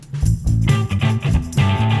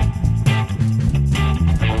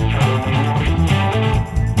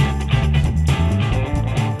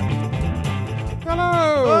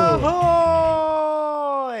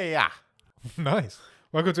Nice.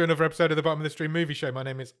 Welcome to another episode of the Bottom of the Stream Movie Show. My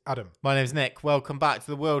name is Adam. My name's Nick. Welcome back to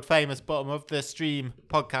the world famous Bottom of the Stream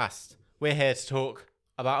podcast. We're here to talk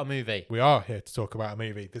about a movie. We are here to talk about a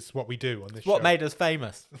movie. This is what we do on this show. What made us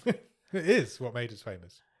famous? It is what made us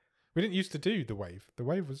famous. We didn't used to do The Wave. The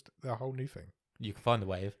Wave was a whole new thing. You can find The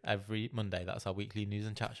Wave every Monday. That's our weekly news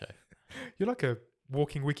and chat show. You're like a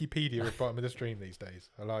walking Wikipedia of Bottom of the Stream these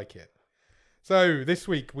days. I like it. So this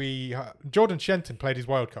week Jordan Shenton played his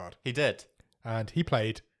wild card. He did. And he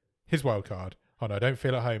played his wild card on I Don't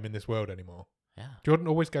Feel at Home in This World Anymore. Yeah. Jordan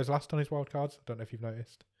always goes last on his wild cards. I don't know if you've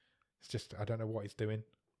noticed. It's just, I don't know what he's doing.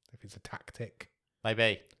 If it's a tactic.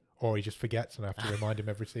 Maybe. Or he just forgets and I have to remind him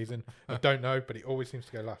every season. I don't know, but he always seems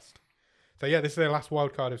to go last. So yeah, this is their last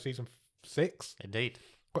wild card of season 6. Indeed.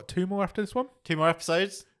 Got 2 more after this one. 2 more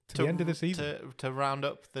episodes. To the end of the season. To round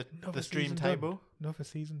up the stream table. Another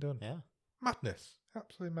season done. Yeah. Madness.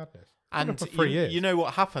 Absolute madness. And for 3 years. You know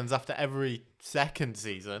what happens after every second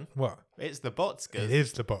season? What? It's the Botskas. It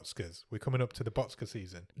is the Botskas. We're coming up to the Botska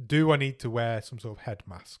season. Do I need to wear some sort of head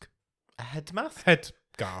mask? A head mask? Head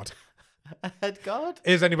guard. A head guard?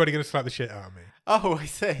 Is anybody going to slap the shit out of me? Oh, I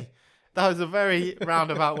see. That was a very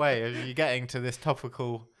roundabout way of you getting to this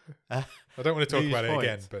topical. I don't want to talk about it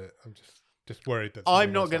again, but I'm just worried that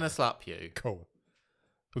I'm not going to slap you. Cool.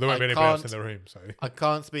 Well, there won't be anybody else in the room, so I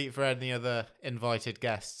can't speak for any other invited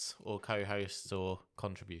guests or co-hosts or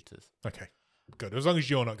contributors. Okay, good. As long as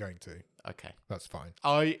you're not going to, Okay, that's fine.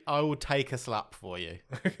 I will take a slap for you.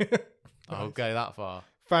 I'll go that far.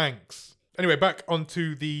 Thanks. Anyway, back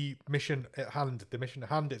onto the mission at hand. The mission at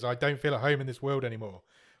hand is I Don't Feel at Home in This World Anymore.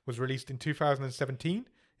 Was released in 2017.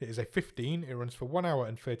 It is a 15. It runs for 1 hour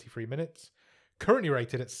and 33 minutes. Currently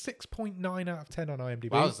rated at 6.9 out of 10 on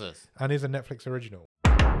IMDb. Wowzers. And is a Netflix original.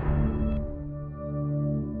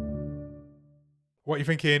 What are you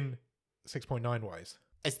thinking 6.9 wise?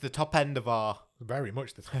 It's the top end of our Very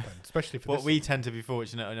much the top end, especially for what this we tend to be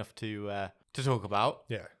fortunate enough to talk about.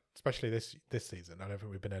 Yeah, especially this season. I don't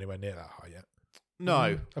think we've been anywhere near that high yet.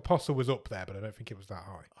 No. Apostle was up there, but I don't think it was that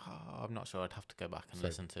high. Oh, I'm not sure. I'd have to go back and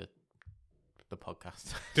listen to the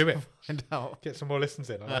podcast. Do it. Find out. Get some more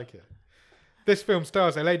listens in. I like it. This film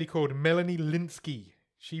stars a lady called Melanie Lynskey.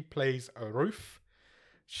 She plays a Ruth.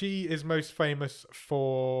 She is most famous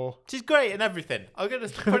for... She's great in everything. I'm going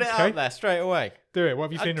to put it Okay. out there straight away. Do it. What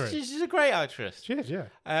have you seen her in? She's a great actress. She is,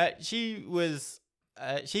 yeah. She was...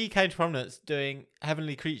 she came to prominence doing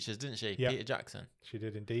Heavenly Creatures, didn't she? Yeah. Peter Jackson. She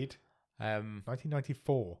did indeed. 1994.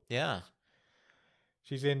 1994. Yeah.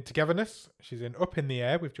 She's in Togetherness. She's in Up in the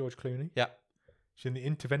Air with George Clooney. Yeah. She's in The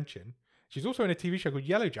Intervention. She's also in a TV show called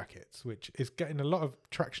Yellow Jackets, which is getting a lot of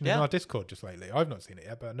traction in Yeah. our Discord just lately. I've not seen it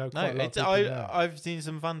yet, but I know quite a lot No, of people know. I've seen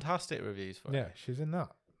some fantastic reviews for it. Yeah, she's in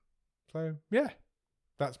that. So, yeah,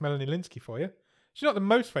 that's Melanie Lynskey for you. She's not the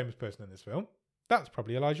most famous person in this film. That's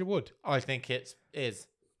probably Elijah Wood. I think it is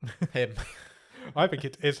him. I think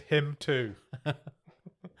it is him too.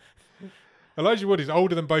 Elijah Wood is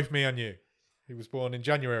older than both me and you. He was born in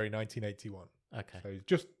January 1981. Okay. So he's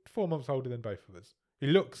just 4 months older than both of us. He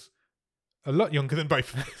looks a lot younger than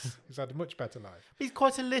both of us. He's had a much better life. He's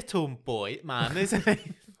quite a little boy, man, isn't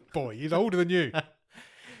he? Boy, he's older than you.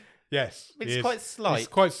 Yes. he He's is. quite slight. He's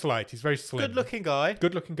quite slight. He's very slim. Good-looking guy.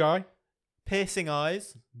 Good looking guy. Piercing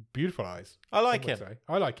eyes. Beautiful eyes. I like some him. would say.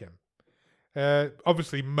 I like him.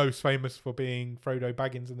 Obviously, most famous for being Frodo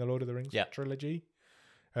Baggins in the Lord of the Rings trilogy.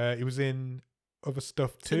 He was in other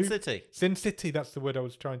stuff too. Sin City. Sin City, that's the word I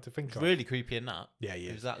was trying to think He's of. really creepy in that. Yeah, he It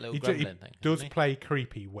is. was that little He gremlin thing. does wasn't play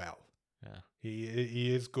creepy well. Yeah.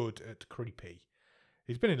 He is good at creepy.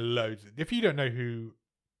 He's been in loads. If you don't know who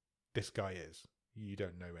this guy is, you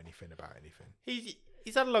don't know anything about anything.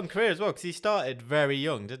 He's had a long career as well because he started very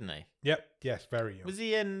young, didn't he? Yep. Yes, very young. Was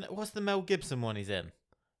he in? What's the Mel Gibson one he's in?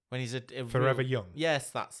 When he's a Forever Young. Yes,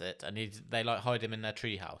 that's it. And they like hide him in their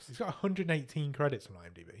treehouse. He's got 118 credits on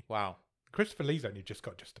IMDb. Wow. Christopher Lee's only just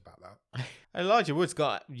got just about that. Elijah Wood's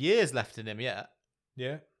got years left in him yet.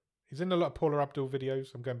 Yeah. He's in a lot of Paula Abdul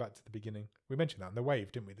videos. I'm going back to the beginning. We mentioned that in The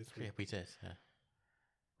Wave, didn't we, this week? Yeah, we did. Yeah.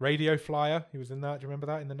 Radio Flyer, he was in that. Do you remember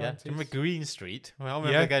that in the 90s? Yeah. Do you remember Green Street? Well, I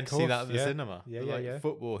remember going to see that at the yeah. cinema. Yeah, The, yeah, like, yeah.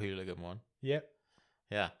 Football hooligan one. Yep.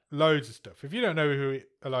 Yeah. Loads of stuff. If you don't know who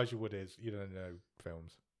Elijah Wood is, you don't know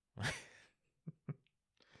films.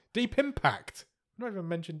 Deep Impact. I've not even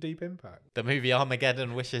mentioned Deep Impact. The movie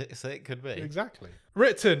Armageddon wishes it could be. Exactly.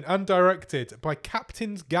 Written and directed by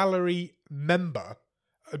Captain's Gallery member,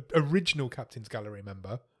 original Captain's Gallery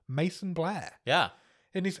member, Mason Blair. Yeah.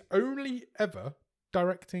 In his only ever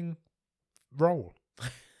directing role.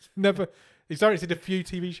 Never. He's directed a few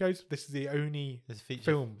TV shows. This is the only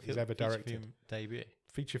film he's ever directed. Film debut.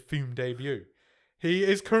 Feature film debut. He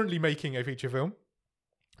is currently making a feature film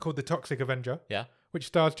called The Toxic Avenger, Yeah. which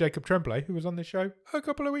stars Jacob Tremblay, who was on this show a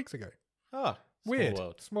couple of weeks ago. Oh, Weird. Small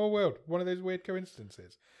world. Small world. One of those weird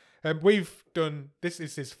coincidences. We've done... This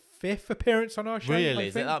is his 5th appearance on our show, Really? I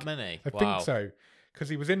Is think. it that many? I Wow. think so. Because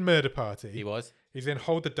he was in Murder Party. He was. He's in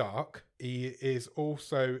Hold the Dark. He is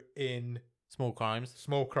also in Small Crimes.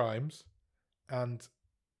 Small Crimes. And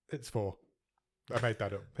it's 4. I made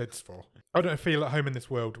that up. It's 4. I Don't Feel at Home in This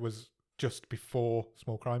World was just before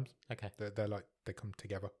Small Crimes. Okay. They're like, they come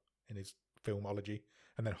together in his filmology.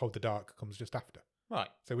 And then Hold the Dark comes just after. Right.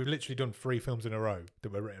 So we've literally done 3 films in a row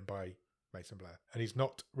that were written by Mason Blair. And he's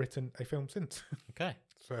not written a film since. Okay.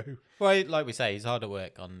 So Well, like we say, he's hard at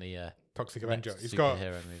work on the... Toxic Next Avenger. He's got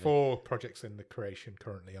superhero movie. 4 projects in the creation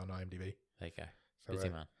currently on IMDb. There you go. So Busy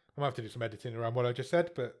I man. might have to do some editing around what I just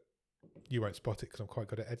said, but you won't spot it because I'm quite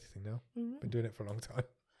good at editing now. Been doing it for a long time.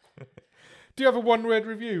 Do you have a one-word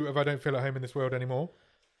review of I Don't Feel at Home in This World Anymore?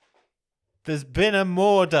 There's been a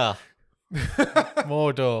Mordor.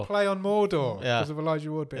 Mordor. Play on Mordor Yeah. because of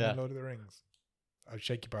Elijah Wood being Yeah. in Lord of the Rings. I'll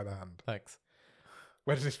shake you by the hand. Thanks.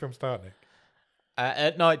 Where does this film start, Nick?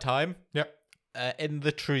 At night time. Yep. In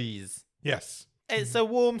the trees. Yes. It's a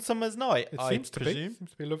warm summer's night, It I seems to presume. be.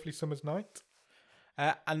 Seems to be a lovely summer's night.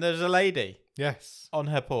 And there's a lady Yes. on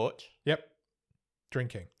her porch Yep.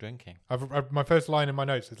 Drinking. drinking. My first line in my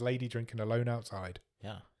notes is lady drinking alone outside,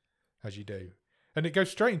 Yeah. as you do. And it goes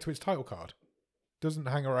straight into its title card. Doesn't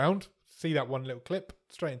hang around. See that one little clip?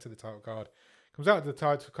 Straight into the title card. Comes out of the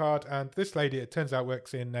title card, and this lady, it turns out,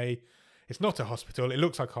 works in it's not a hospital. It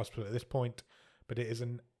looks like a hospital at this point, but it is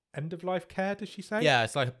an end-of-life care, does she say? Yeah,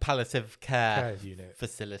 it's like a palliative care Care unit.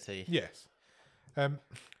 facility. Yes. And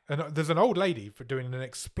there's an old lady for doing an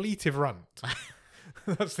expletive rant.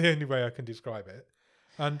 That's the only way I can describe it.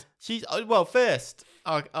 And She's well. First,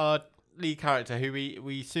 our lead character, who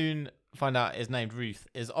we soon find out is named Ruth,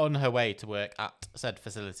 is on her way to work at said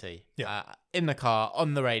facility. Yeah. In the car,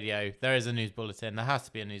 on the radio, there is a news bulletin. There has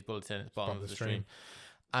to be a news bulletin at the bottom of the stream.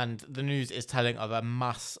 And the news is telling of a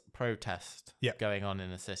mass protest Yeah. going on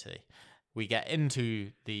in the city. We get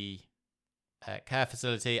into the care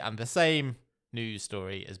facility, and the same news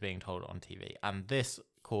story is being told on TV. And this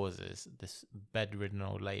causes this bedridden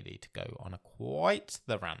old lady to go on quite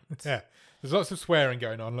the rant. yeah, there's lots of swearing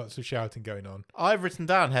going on, lots of shouting going on. I've written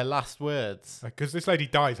down her last words. Because this lady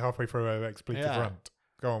dies halfway through her expletive Yeah. rant.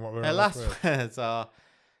 Go on, what were Her last words are,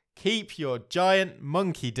 "Keep your giant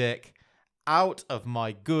monkey dick out of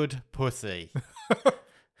my good pussy."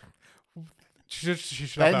 She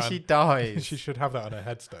should Then have she that dies. she should have that on her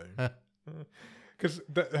headstone. Because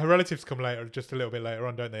her relatives come later, just a little bit later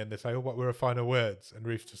on, don't they? And they say, "Oh, what were her final words?" And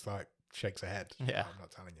Ruth just like shakes her head. Yeah. I'm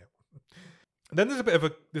not telling you. And then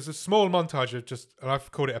there's a small montage of just, and I've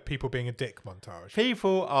called it a people being a dick montage.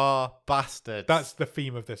 People are bastards. That's the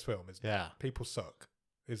theme of this film, isn't it? yeah. People suck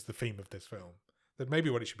is the theme of this film. That maybe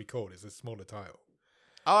what it should be called is a smaller title.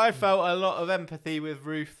 I felt a lot of empathy with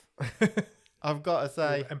Ruth. I've got to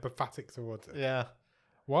say, Empathetic towards it. yeah.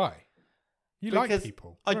 Why? You like Because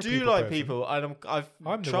people. I You're a do like person. people, and I've I'm the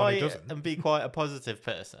one who tried doesn't. and be quite a positive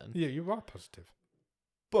person. Yeah, you are positive.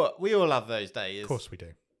 But we all have those days Of course we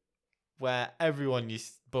do. where everyone you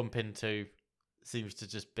bump into seems to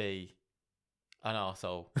just be an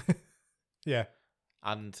arsehole. Yeah.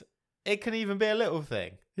 And it can even be a little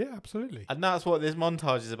thing. Yeah, absolutely. And that's what this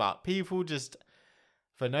montage is about. People just,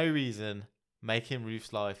 for no reason, making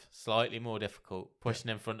Ruth's life slightly more difficult, pushing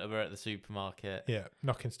in front of her at the supermarket. Yeah,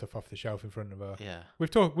 knocking stuff off the shelf in front of her. Yeah.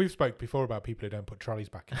 We've spoke before about people who don't put trolleys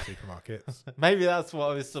back in supermarkets. Maybe that's what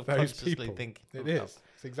I was Those subconsciously people. thinking. It is.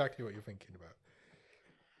 It's exactly what you're thinking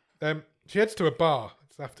about. She heads to a bar.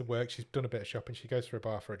 It's after work. She's done a bit of shopping. She goes to a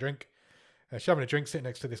bar for a drink. She's having a drink, sitting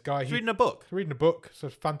next to this guy. She's reading a book. He's reading a book.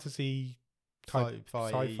 Sort of fantasy type,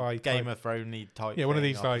 sci-fi Game type. of Thrones type. Yeah, one of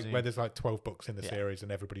thing, these I like presume. where there's like 12 books in the Yeah. series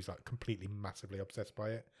and everybody's like completely massively obsessed by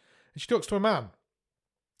it. And she talks to a man.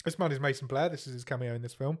 This man is Mason Blair. This is his cameo in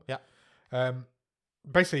this film. Yeah.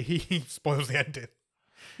 Basically, he spoils the ending.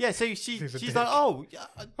 Yeah, so He's a she's dick. like, oh, yeah,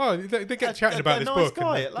 Oh, they get chatting a about this nice book.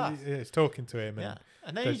 guy and at last. yeah, he's talking to him. And yeah.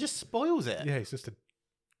 And then there's- he just spoils it yeah, he's just a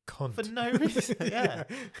cunt. for no reason. Yeah.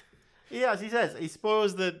 Yeah, as he says, he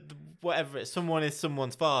spoils the whatever it is. Someone is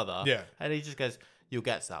someone's father. Yeah. And he just goes, "You'll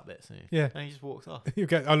get to that bit soon." Yeah. And he just walks off.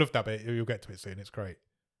 I love that bit. You'll get to it soon. It's great.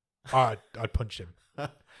 I'd punch him.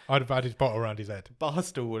 I'd have had his bottle around his head.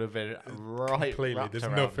 Barstool would have been right Completely. wrapped There's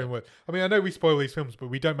around nothing it. worse. I mean, I know we spoil these films, but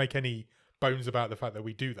we don't make any bones about the fact that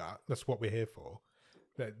we do that. That's what we're here for.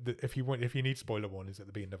 If you need spoiler warnings at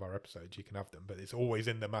the beginning of our episodes, you can have them, but it's always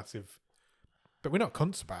in the massive. But we're not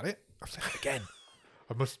cunts about it. I've said it again.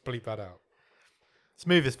 I must bleep that out.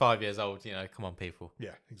 Smooth is 5 years old. Come on, people.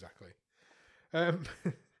 Yeah, exactly.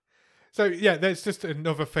 So yeah, there's just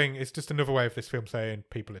another thing. It's just another way of this film saying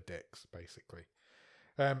people are dicks, basically.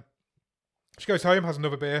 She goes home, has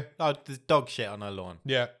another beer. Oh, there's dog shit on her lawn.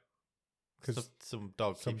 Yeah, because Some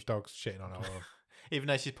dog. some dogs shitting on her lawn. Even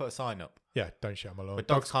though she's put a sign up. Yeah, don't shit on my lawn. But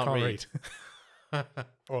dogs can't read.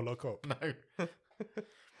 Or look up.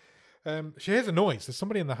 No. She hears a noise. There's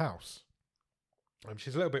somebody in the house.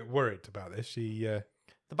 She's a little bit worried about this. The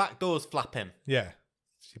back door's flapping. Yeah.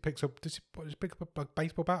 She picks up. Does she pick up a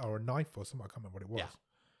baseball bat or a knife or something? I can't remember what it was.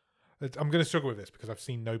 Yeah. I'm going to struggle with this because I've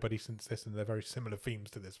seen Nobody since this, and they're very similar themes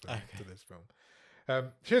to this film. Okay.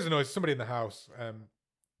 She hears a noise. Somebody in the house.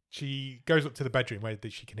 She goes up to the bedroom where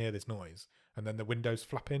she can hear this noise, and then the windows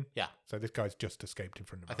flapping. Yeah. So this guy's just escaped in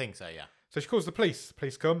front of her. I think so. Yeah. So she calls the police.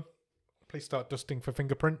 Police come. Police start dusting for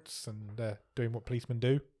fingerprints and doing what policemen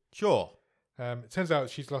do. Sure. It turns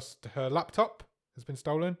out she's lost her laptop. Has been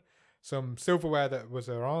stolen. Some silverware that was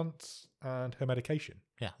her aunt's, and her medication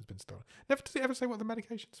has been stolen. Never does it ever say what the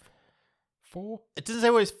medication's for? It doesn't say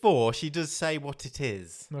what it's for. She does say what it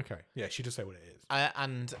is. Okay. Yeah, she does say what it is.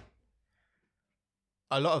 And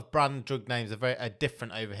a lot of brand drug names are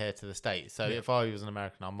different over here to the States. So if I was an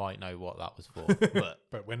American, I might know what that was for.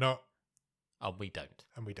 But we're not. And we don't.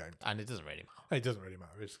 And it doesn't really matter. It doesn't really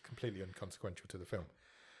matter. It's completely inconsequential to the film.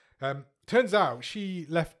 Turns out she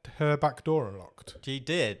left her back door unlocked. She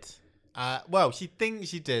did. Well, she thinks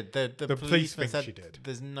she did. The police policeman think said she did.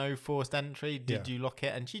 There's no forced entry. Did you lock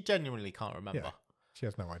it? And she genuinely can't remember. Yeah. She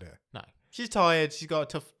has no idea. No. She's tired. She's got a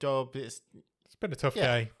tough job. It's been a tough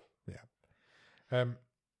day. Yeah.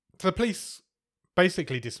 So the police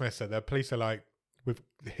basically dismiss her. The police are like,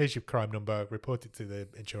 here's your crime number. Report it to the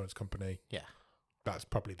insurance company. Yeah. That's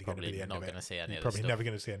probably going to be the end of it. Not going to see any You're probably never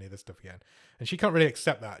going to see any of this stuff again. And she can't really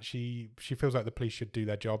accept that. She feels like the police should do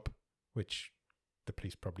their job, which the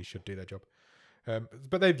police probably should do their job.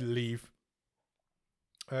 But they leave.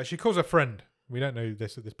 She calls her friend. We don't know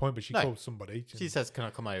this at this point, but she calls somebody. She says, can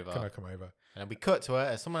I come over? Can I come over? And then we cut to her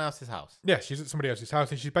at someone else's house. Yeah, she's at somebody else's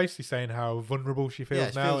house, and she's basically saying how vulnerable she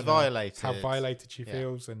feels now. Feels and violated. How violated she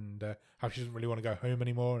feels, and how she doesn't really want to go home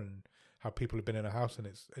anymore, and how people have been in her house,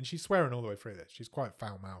 and she's swearing all the way through this. She's quite a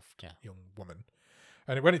foul-mouthed young woman.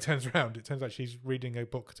 And when it turns around, it turns out she's reading a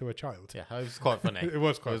book to a child. Yeah, it was quite funny. It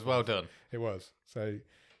was quite. It was well done. It was. So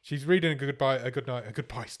she's reading a goodbye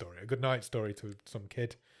story to some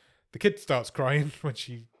kid. The kid starts crying when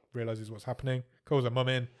she realizes what's happening. Calls her mum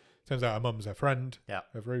in. Turns out her mum's her friend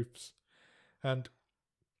of Ruth's, and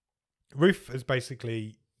Ruth has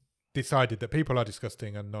basically decided that people are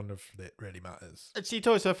disgusting and none of it really matters. And she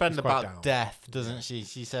talks to her friend She's quite about down. death, doesn't she?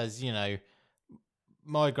 She says,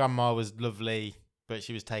 my grandma was lovely, but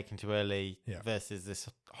she was taken too early versus this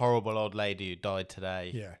horrible old lady who died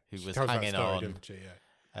today who She was tells that hanging story, on. doesn't she?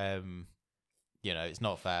 Yeah. It's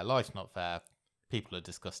not fair. Life's not fair. People are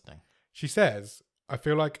disgusting. She says, I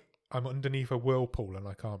feel like I'm underneath a whirlpool and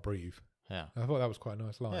I can't breathe. Yeah. I thought that was quite a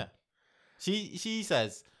nice line. Yeah. She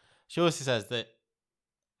also says that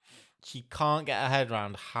she can't get her head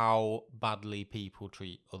around how badly people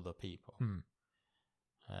treat other people.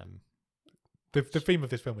 The theme of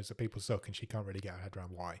this film is that people suck, and she can't really get her head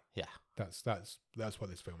around why. Yeah. That's what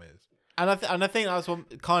this film is. And I think that's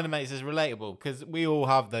what kind of makes us relatable, because we all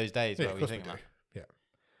have those days where we think that.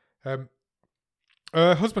 Yeah.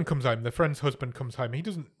 Her husband comes home. The friend's husband comes home. He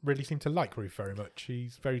doesn't really seem to like Ruth very much.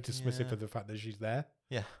 He's very dismissive of the fact that she's there.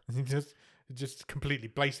 Yeah. He just completely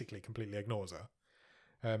ignores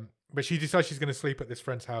her. But she decides she's going to sleep at this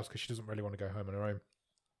friend's house because she doesn't really want to go home on her own.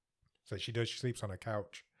 So she does. She sleeps on her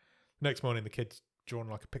couch. Next morning, the kid's drawn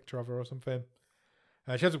like a picture of her or something.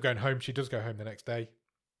 She ends up going home. She does go home the next day.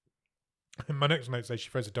 And my next note says she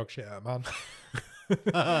throws a dog shit at a man.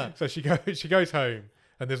 So she goes home,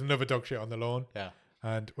 and there's another dog shit on the lawn. Yeah.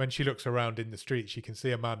 And when she looks around in the street, she can see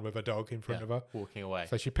a man with a dog in front of her. Walking away.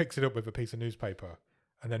 So she picks it up with a piece of newspaper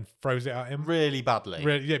and then throws it at him. Really badly.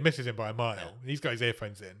 Misses him by a mile. Yeah. He's got his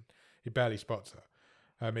earphones in. He barely spots her.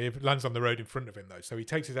 It lands on the road in front of him, though. So he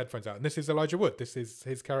takes his headphones out. And this is Elijah Wood. This is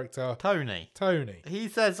his character. Tony. He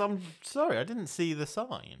says, I'm sorry, I didn't see the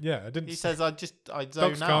sign. Yeah, I didn't. He says, I zone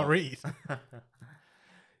dogs out. can't read.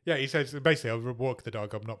 Yeah, he says, basically, I'll walk the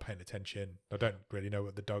dog. I'm not paying attention. I don't really know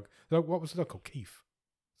what the dog... What was the dog called? Keith?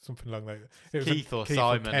 Something like that. It was Keith or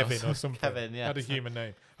Simon. Or Kevin or something. Kevin, yeah. Had a human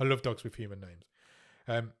name. I love dogs with human names.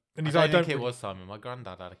 And he's I like, don't think it was Simon. My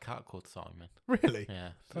granddad had a cat called Simon. Really? Yeah.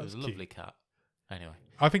 So it was a lovely cat. Anyway.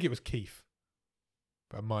 I think it was Keith.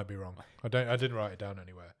 But I might be wrong. I didn't write it down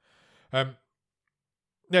anywhere.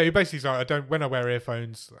 Yeah, he basically says, when I wear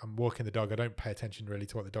earphones, I'm walking the dog, I don't pay attention really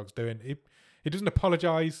to what the dog's doing. He doesn't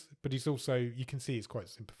apologise, but he's also, you can see he's quite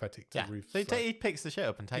sympathetic to Yeah. Ruth. So he picks the shit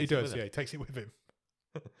up and takes He it does, with him. yeah. He takes it with him.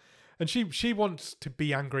 And she wants to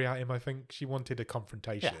be angry at him, I think. She wanted a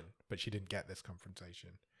confrontation, but she didn't get this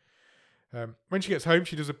confrontation. When she gets home,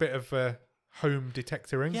 she does a bit of home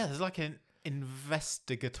detectoring. Yeah, there's like an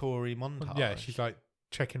investigatory montage. Yeah, she's like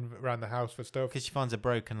checking around the house for stuff. because she finds a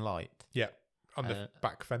broken light. Yeah, on the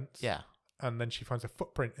back fence. Yeah. And then she finds a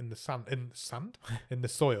footprint in the in the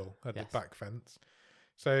soil at the back fence.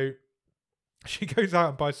 So she goes out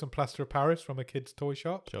and buys some plaster of Paris from a kid's toy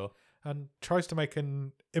shop. Sure. And tries to make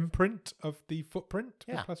an imprint of the footprint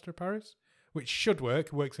with plaster of Paris, which should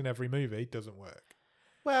work. Works in every movie. Doesn't work.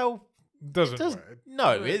 Well, Doesn't work.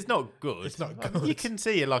 no, it's not good. It's not I mean, good. you can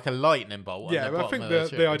see like a lightning bolt. Yeah, on the but I bottom think of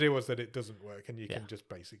the idea was that it doesn't work, and you Yeah. can just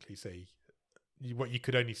basically see what you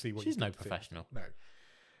could only see. What She's you no could see. professional. No.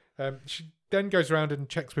 She then goes around and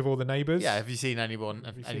checks with all the neighbours. Yeah, have you seen anyone?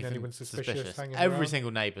 Have you seen anything anyone suspicious hanging Every around?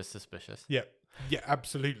 single neighbour's suspicious. Yeah,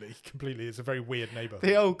 absolutely, completely. It's a very weird neighbourhood.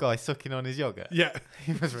 The old guy sucking on his yogurt. Yeah,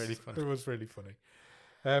 He was really funny. It was really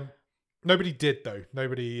funny. Nobody did though.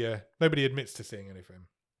 Nobody admits to seeing anything.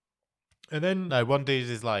 And then No, one dude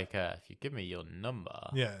is like, if you give me your number,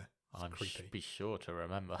 yeah, I'm creepy. be sure to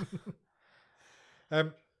remember.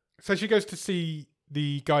 So she goes to see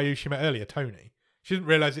the guy who she met earlier, Tony. She didn't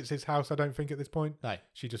realise it's his house, I don't think, at this point. No.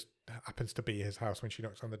 She just happens to be his house when she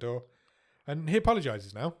knocks on the door. And he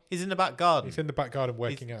apologises now. He's in the back garden. He's in the back garden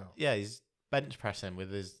working out. Yeah, he's bench pressing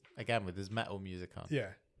with his metal music on. Yeah.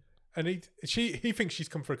 And he thinks she's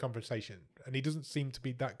come for a conversation, and he doesn't seem to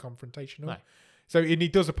be that confrontational. No. So and he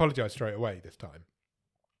does apologise straight away this time.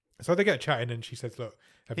 So they get chatting, and she says, "Look,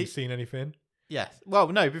 have you seen anything?" Yes. Well,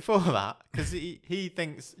 no, before that, because he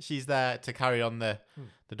thinks she's there to carry on the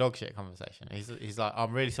dog shit conversation. He's like,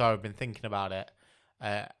 I'm really sorry, I've been thinking about it,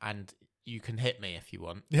 and you can hit me if you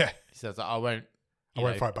want. Yeah. He says, I won't. I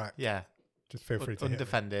won't fight back. Yeah. Just feel free to hit me.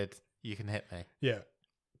 Undefended, you can hit me. Yeah.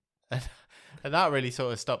 And that really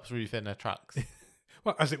sort of stops Ruth in her tracks.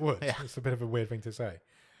 Well, as it would. Yeah. It's a bit of a weird thing to say.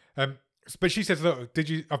 But she says, "Look,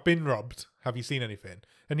 I've been robbed. Have you seen anything?"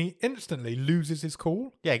 And he instantly loses his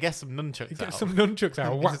cool. Yeah, get some nunchucks He out. gets some nunchucks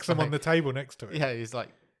out, and whacks It's them on like- the table next to it. Yeah, he's like,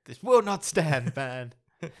 this will not stand, man.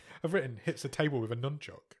 I've written hits the table with a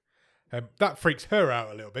nunchuck. That freaks her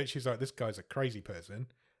out a little bit. She's like, this guy's a crazy person.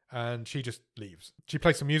 And she just leaves. She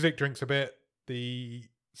plays some music, drinks a bit.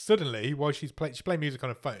 Suddenly, while she's playing music on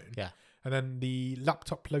her phone. Yeah. And then the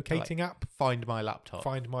laptop locating app, Find my laptop.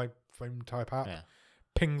 Find My Phone type app, Yeah.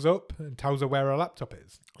 pings up and tells her where her laptop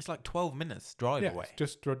is. It's like 12 minutes drive away.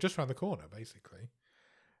 it's just around the corner, basically.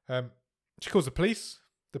 She calls the police.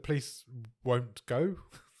 The police won't go.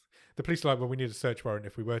 The police are like, well, we need a search warrant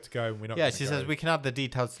if we were to go, and we're not. Yeah, gonna she go. says we can add the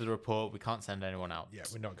details to the report. We can't send anyone out. Yeah,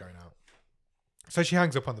 we're not going out. So she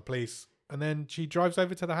hangs up on the police, and then she drives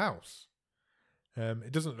over to the house.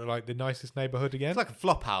 It doesn't look like the nicest neighbourhood again. It's like a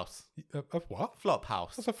flop house. Of what? Flop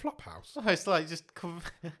house. That's a flop house. Oh, it's like just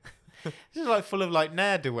just like full of like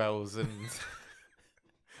ne'er do wells and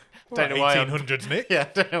don't know why I'm- 1800s, Nick. yeah,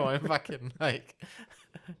 I don't know why I'm back in like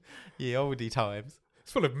ye oldie times.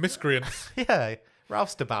 It's full of miscreants. Yeah,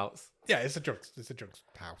 roustabouts. Yeah, it's a drugs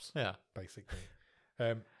house, Yeah, basically.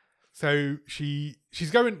 So she's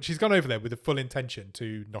gone over there with the full intention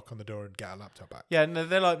to knock on the door and get her laptop back. yeah. No,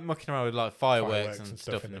 they're like mucking around with like fireworks Fireworks and and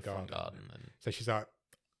stuff in the front garden. And So she's like,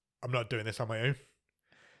 I'm not doing this on my own.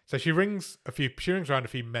 So she rings around a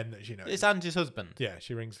few men that she knows. it's Angie's husband. Yeah,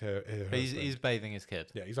 she rings her But he's husband. bathing his kid.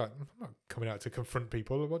 Yeah, he's like, I'm not coming out to confront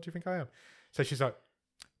people. What do you think I am? So she's like,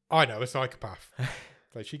 I know, a psychopath.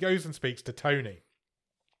 So she goes and speaks to Tony.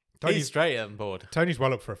 He's straight on board. Tony's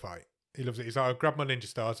well up for a fight. He loves it. He's like, I'll grab my ninja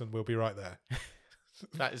stars and we'll be right there.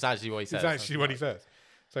 That is actually what he says. That's actually what he says.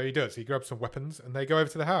 So he does. He grabs some weapons and they go over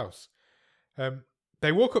to the house.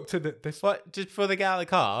 They walk up to this. What? Just before they get out of the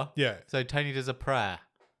car? Yeah. So Tony does a prayer.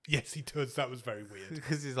 Yes, he does. That was very weird.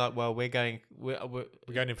 Because he's like, well, we're going We're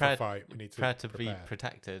going in for prayer- a fight. We need to prayer to be prepare.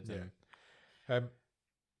 protected. Yeah. And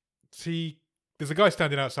There's a guy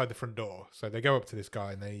standing outside the front door. So they go up to this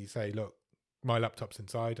guy and they say, look, my laptop's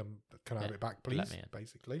inside. Can I have Yeah, it back, let please? me in.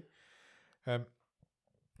 Basically.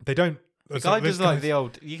 They don't. the so guy this does like guy's- the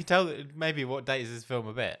old. You can tell that maybe what dates this film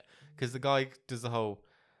a bit because the guy does the whole.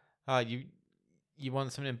 You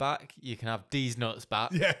want something back? You can have these nuts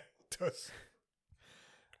back. Yeah, it does.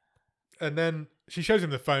 And then she shows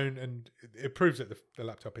him the phone and it proves that the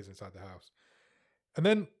laptop is inside the house. And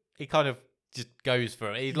then He kind of just goes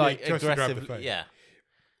for it. He's Yeah, like he tries to grab the aggressive. phone. Yeah.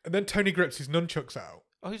 Tony grips his nunchucks out.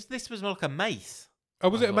 Oh, this was more like a mace. Oh,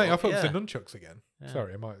 was I it a mate? I thought, thought it was yeah. the nunchucks again. Yeah.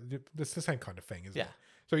 Sorry, it's the same kind of thing, isn't Yeah. it?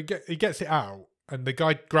 So he gets it out, and the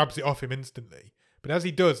guy grabs it off him instantly, But as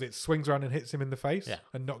he does, it swings around and hits him in the face Yeah.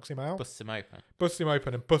 and knocks him out. Busts him open. Busts him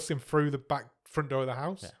open and busts him through the front door of the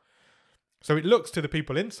house. Yeah. So it looks to the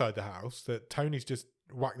people inside the house that Tony's just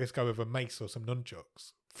whacked this guy with a mace or some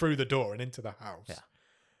nunchucks through the door and into the house.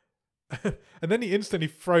 Yeah. And then he instantly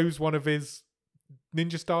throws one of his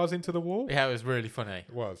ninja stars into the wall. Yeah, it was really funny.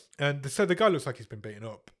 It was. And so the guy looks like he's been beaten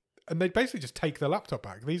up. And they basically just take the laptop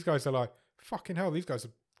back. These guys are like, fucking hell, these guys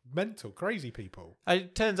are mental, crazy people.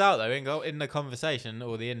 It turns out, though, in the conversation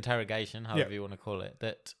or the interrogation, however you want to call it,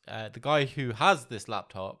 that the guy who has this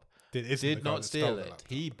laptop did not steal it.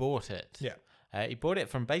 He bought it. Yeah. He bought it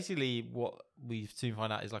from basically what we soon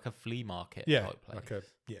find out is like a flea market type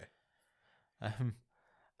place.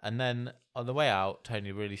 And then on the way out,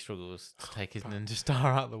 Tony really struggles to take his ninja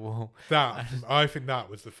star out the wall. I think that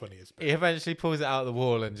was the funniest bit. He eventually pulls it out of the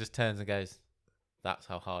wall and just turns and goes, "That's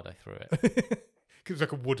how hard I threw it." Because it was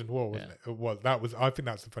like a wooden wall, wasn't it? It was. I think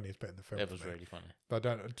that's the funniest bit in the film. It was really funny.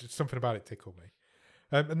 Just something about it tickled me.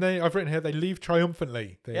 And I've written here, they leave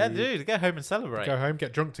triumphantly. They do. They go home and celebrate. Go home,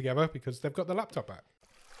 get drunk together because they've got the laptop back.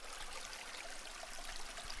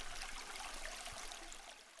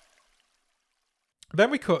 Then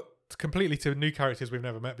we cut completely to new characters we've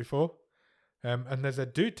never met before. And there's a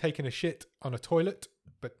dude taking a shit on a toilet,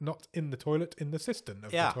 but not in the toilet, in the cistern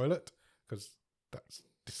of the toilet, because that's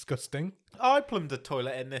disgusting. I plumbed a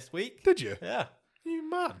toilet in this week. Did you? Yeah. You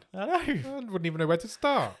man. I know. I wouldn't even know where to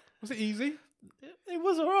start. Was it easy? It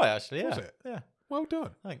was all right, actually. Yeah. Was it? Yeah. Well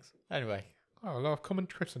done. Thanks. Anyway. Oh, I'll come and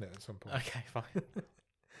christen it at some point. Okay,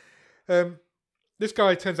 fine. This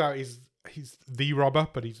guy turns out he's the robber,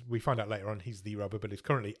 but we find out later on he's the robber, but he's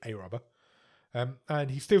currently a robber.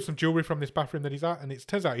 And he steals some jewelry from this bathroom that he's at, and it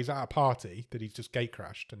turns out he's at a party that he's just gate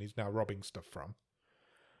crashed, and he's now robbing stuff from.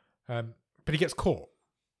 But he gets caught.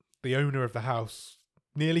 The owner of the house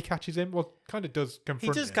nearly catches him. Well, kind of does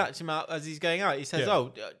confront him. He does catch him out as he's going out. He says,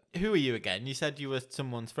 "Oh, who are you again? You said you were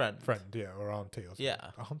someone's friend." Friend, yeah, or auntie or something.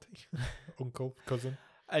 Yeah. Auntie? Uncle, cousin.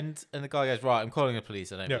 And the guy goes, "Right, I'm calling the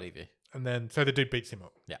police. I don't believe you." And then, so the dude beats him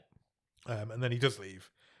up. Yeah. And then he does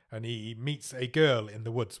leave. And he meets a girl in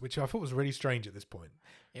the woods, which I thought was really strange at this point.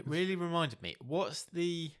 It really reminded me. What's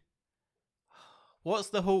the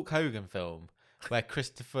Hulk Hogan film where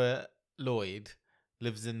Christopher Lloyd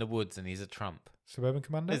lives in the woods and he's a tramp? Suburban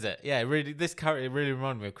Commando? Is it? Yeah, really. This character really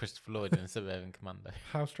reminded me of Christopher Lloyd in Suburban Commando.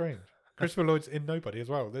 How strange. Christopher Lloyd's in Nobody as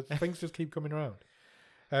well. Things just keep coming around.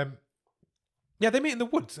 Yeah, they meet in the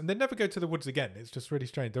woods, and they never go to the woods again. It's just really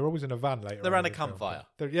strange. They're always in a van later. They're around a campfire.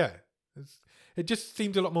 It just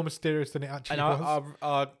seems a lot more mysterious than it actually and was.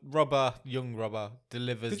 our young robber,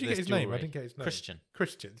 delivers. Did you this get his jewelry. name? I didn't get his name.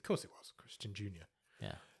 Christian. Of course it was Christian Jr.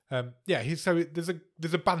 Yeah.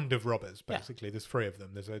 There's a band of robbers basically. There's three of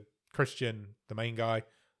them. There's a Christian, the main guy.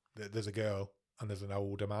 There's a girl, and there's an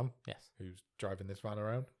older man. Yes. Who's driving this van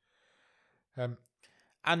around.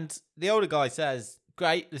 And the older guy says,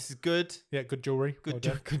 "Great, this is good. Yeah, good jewelry. Good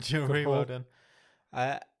jewelry. Good Well done.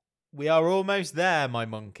 We are almost there, my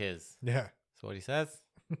monkeys." Yeah. That's what he says.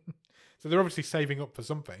 So they're obviously saving up for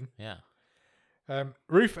something. Yeah.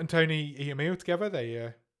 Ruth and Tony eat a meal together.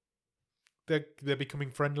 They're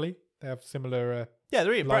becoming friendly. They have similar.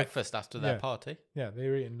 They're eating breakfast after their party. Yeah,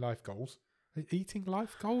 they're eating life goals. Eating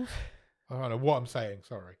life goals? I don't know what I'm saying.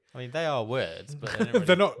 Sorry. I mean, they are words, but they don't really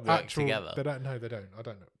they're not work actual. together. They don't. No, they don't. I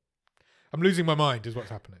don't know. I'm losing my mind. Is what's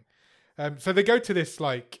happening. So they go to this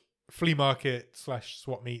like flea market /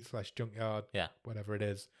 swap meet / junkyard. Yeah. Whatever it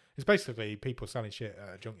is. It's basically people selling shit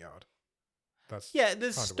at a junkyard. There's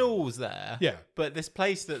kind stalls there. Yeah. But this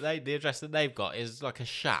place the address that they've got is like a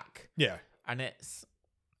shack. Yeah. And it's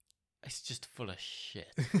just full of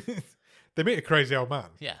shit. They meet a crazy old man.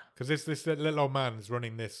 Yeah. Because this little old man is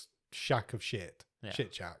running this shack of shit. Yeah.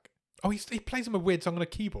 Shit shack. Oh, he plays him a weird song on a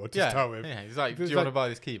keyboard to start with. Yeah, he's like, do you want to buy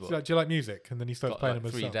this keyboard? Like, do you like music? And then he starts playing them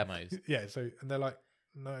as 3 demos. Yeah, and they're like,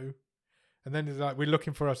 no. And then he's like, we're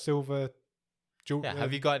looking for a silver jewel. Yeah,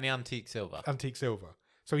 have you got any antique silver? Antique silver.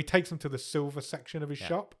 So he takes them to the silver section of his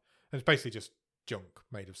shop. And it's basically just junk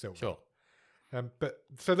made of silver. Sure. But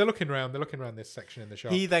so they're looking around this section in the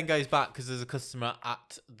shop. He then goes back because there's a customer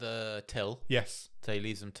at the till. Yes. So he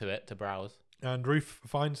leaves them to it to browse. And Ruth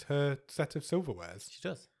finds her set of silverwares. She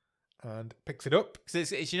does. And picks it up. Because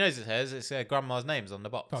she knows it's hers. It's grandma's name's on the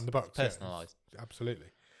box. On the box. It's personalised. Yeah, absolutely.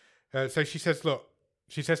 So she says, look,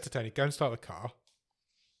 she says to Tony, go and start the car.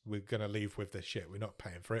 We're going to leave with this shit. We're not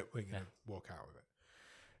paying for it. We're going to walk out with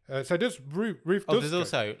it. So does Ruth there's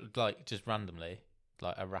also, like, just randomly,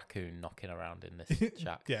 like a raccoon knocking around in this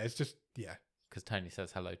shack. Yeah, it's just, yeah. Because Tony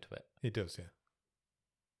says hello to it. He does, yeah.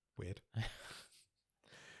 Weird.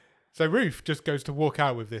 So Ruth just goes to walk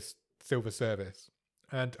out with this silver service.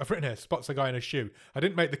 And I've written here, spots a guy in a shoe. I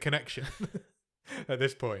didn't make the connection at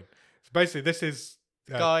this point. So basically, this is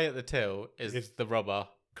Guy at the till is the robber.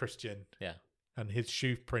 Christian. Yeah. And his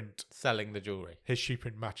shoe print, Selling the jewellery. his shoe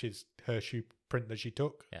print matches her shoe print that she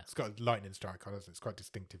took. Yeah. It's got a lightning strike on it. It's quite a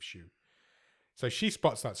distinctive shoe. So she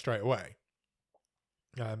spots that straight away.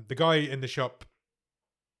 The guy in the shop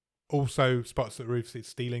also spots that Ruth is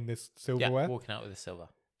stealing this silverware. Yeah, walking out with the silver.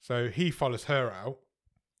 So he follows her out.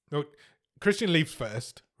 No, Christian leaves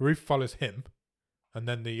first. Ruth follows him. And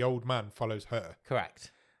then the old man follows her.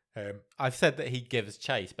 Correct. I've said that he gives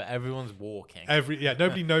chase, but everyone's walking.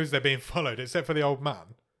 Nobody knows they're being followed except for the old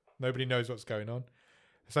man. Nobody knows what's going on.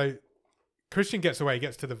 So Christian gets away,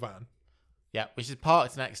 gets to the van. Yeah, which is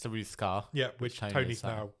parked next to Ruth's car. Yeah, which Tony Tony's is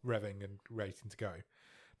now revving and racing to go.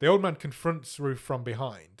 The old man confronts Ruth from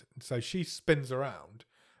behind, so she spins around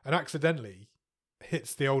and accidentally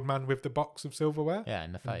hits the old man with the box of silverware. Yeah,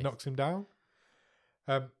 in the and face. knocks him down.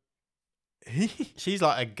 She's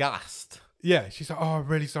like aghast. Yeah, she's like, "Oh, I'm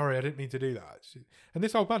really sorry. I didn't mean to do that." And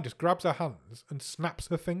this old man just grabs her hands and snaps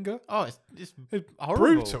her finger. Oh, it's It's horrible.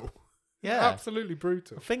 brutal. Yeah. Absolutely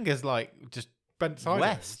brutal. Her finger's like just Bent sideways.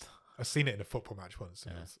 west. I've seen it in a football match once,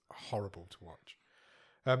 and Yeah. it's horrible to watch.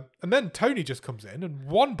 And then Tony just comes in and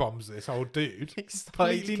one bombs this old dude.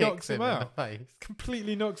 Completely knocks him out. In the face.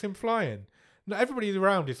 Completely knocks him flying. Now everybody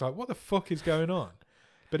around is like, "What the fuck is going on?"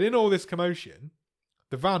 But in all this commotion,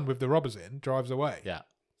 the van with the robbers in drives away. Yeah.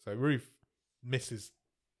 So Ruth misses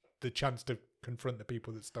the chance to confront the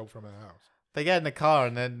people that stole from her house. They get in the car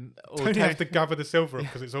and then Tony has to gather the silver up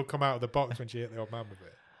because it's all come out of the box when she hit the old man with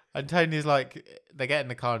it. And Tony's like, they get in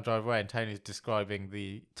the car and drive away, and Tony's describing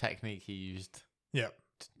the technique he used. Yeah.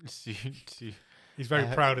 to He's very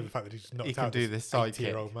proud of the fact that he's he knocked can out do this this sidekick.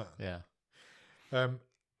 80-year-old man. Yeah.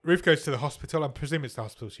 Ruth goes to the hospital. I presume it's the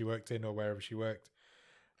hospital she worked in or wherever she worked.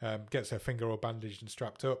 Gets her finger all bandaged and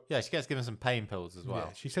strapped up. Yeah, she gets given some pain pills as well.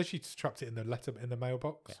 Yeah, she says she strapped it in the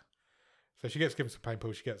mailbox. Yeah. So she gets given some pain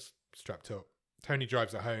pills. She gets strapped up. Tony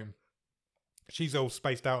drives her home. She's all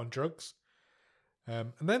spaced out on drugs.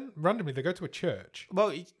 And then randomly they go to a church.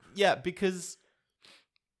 Well, yeah, because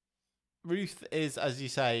Ruth is, as you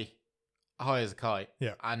say, high as a kite.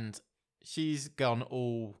 Yeah. And she's gone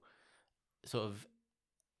all sort of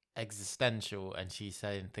existential, and she's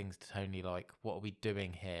saying things to Tony like, "What are we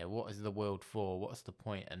doing here? What is the world for? What's the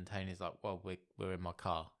point?" And Tony's like, "Well, we're in my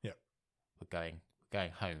car. Yeah. We're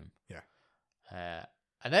going home." Yeah.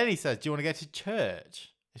 And then he says, "Do you want to go to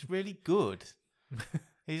church? It's really good."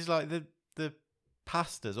 He's like, the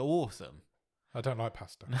pastor's awesome. I don't like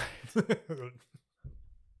pasta.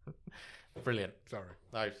 Brilliant. Sorry.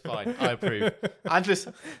 No, fine. I approve. And just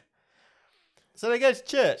so they go to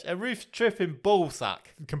church, and Ruth's tripping ballsack.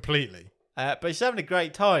 Completely. But she's having a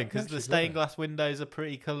great time because Yeah, the she's stained loving glass windows are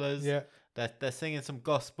pretty colours. Yeah. They're singing some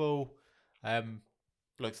gospel.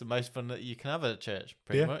 Looks the most fun that you can have at church,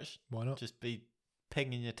 pretty Yeah. much. Why not? Just be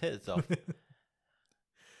pinging your tits off.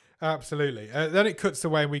 Absolutely. Then it cuts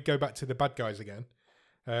away and we go back to the bad guys again.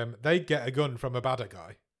 They get a gun from a badder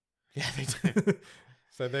guy. Yeah, they do.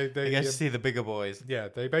 So they I guess you see the bigger boys. yeah,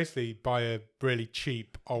 they basically buy a really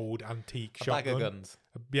cheap old antique A shotgun. bag of guns.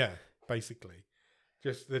 Yeah, basically.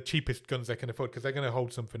 Just the cheapest guns they can afford because they're going to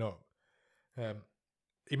hold something up.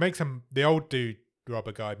 He makes them, the old dude,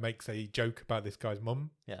 robber guy, makes a joke about this guy's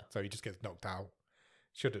mum. Yeah. So he just gets knocked out.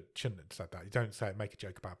 Shouldn't have said that. You don't say make a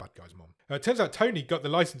joke about a bad guy's mum. It turns out Tony got the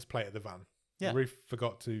license plate of the van. Yeah. Ruth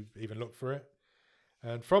forgot to even look for it.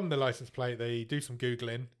 And from the license plate, they do some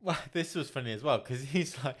Googling. Well, this was funny as well because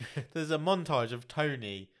he's like, there's a montage of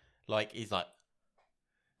Tony, like, he's like,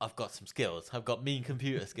 I've got some skills. I've got mean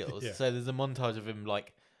computer skills. Yeah. So there's a montage of him,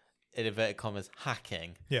 like, in inverted commas,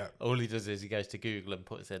 hacking. Yeah. All he does is he goes to Google and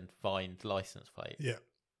puts in find license plate. Yeah.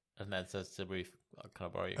 And then says to Ruth, can I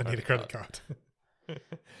borrow your I need a credit credit card.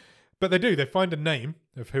 But they do. They find a name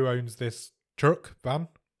of who owns this truck, van.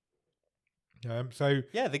 So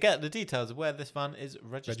Yeah, they get the details of where this van is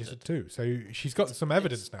registered. registered too. So she's got some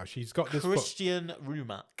evidence now. She's got this Christian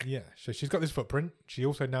Rumack. Yeah, so she's got this footprint. She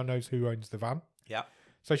also now knows who owns the van. Yeah.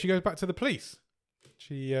 So she goes back to the police.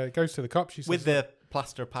 She goes to the cops. She says, With the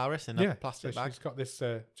plaster of Paris in a plastic so bag. she's got this.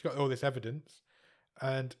 She's got all this evidence,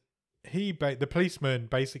 and the policeman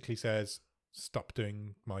basically says, "Stop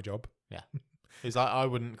doing my job." He's like, I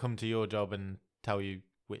wouldn't come to your job and tell you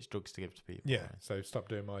which drugs to give to people. Yeah, so stop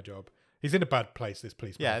doing my job. He's in a bad place. This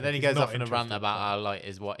policeman. Yeah, I and then he think. He's goes not off in a rant interested. about how like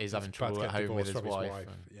he's having He's about to trouble at get home with his divorced from wife.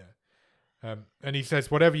 and- Yeah, and he says,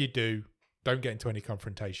 "Whatever you do, don't get into any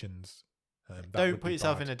confrontations. That Don't would put be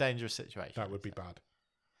yourself bad. in a dangerous situation. That would be bad."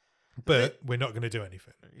 But we're not going to do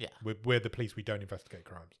anything. Yeah. We're the police. We don't investigate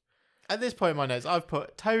crimes. At this point in my notes, I've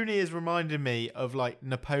put Tony is reminding me of like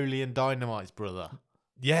Napoleon Dynamite's brother.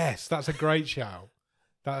 Yes, that's a great shout.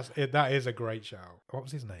 That is a great shout. What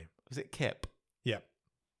was his name? Was it Kip? Yeah.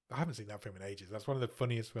 I haven't seen that film in ages. That's one of the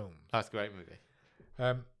funniest films. That's a great movie.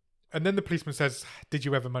 And then the policeman says, "Did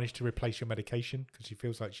you ever manage to replace your medication?" Because she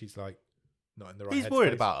feels like she's like not in the right. He's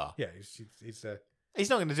worried headspace. about her. Yeah, He's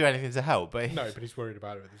not going to do anything to help, but no, but he's worried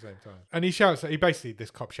about her at the same time. And he shouts. This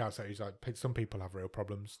cop shouts at. He's like, "Some people have real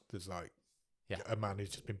problems. There's like, a man who's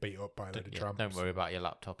just been beat up by a load of tramps. Don't worry about your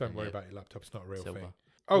laptop. Don't worry about your laptop. It's not a real silver. thing."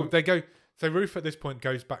 Oh, they go. So Ruth at this point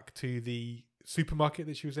goes back to the supermarket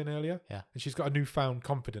that she was in earlier. Yeah, and she's got a newfound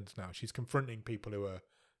confidence now. She's confronting people who are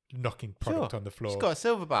knocking product on the floor. She's got a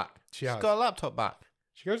silver back. She's got a laptop back.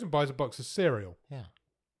 She goes and buys a box of cereal. Yeah.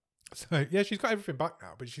 So yeah, she's got everything back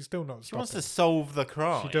now, but she's still not. She wants to solve the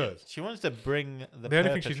crime. She does. She wants to bring the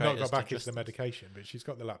only thing she's not got perpetrators back to is the justice. medication, but she's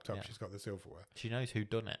got the laptop. She's got the silverware. She knows who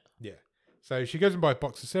done it. Yeah. So she goes and buys a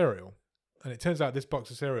box of cereal, and it turns out this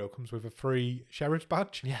box of cereal comes with a free sheriff's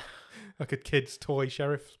badge. Yeah. Like a kid's toy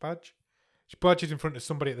sheriff's badge. She badges in front of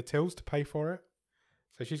somebody at the tills to pay for it.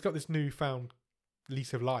 So she's got this newfound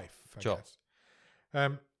lease of life, I guess.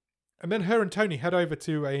 And then her and Tony head over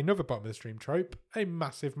to another bottom of the stream trope, a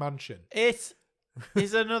massive mansion. It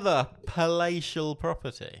is another palatial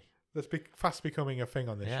property. That's fast becoming a thing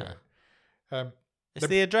on this show. It's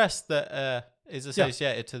the address that is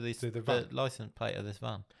associated to the license plate of this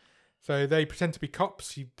van. So they pretend to be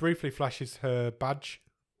cops. She briefly flashes her badge,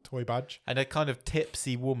 toy badge. And a kind of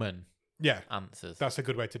tipsy woman answers. That's a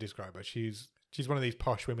good way to describe her. She's one of these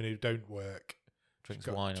posh women who don't work. Drinks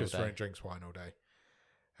wine all day. Drinks wine all day.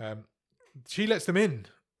 She lets them in.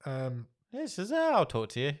 She says, I'll talk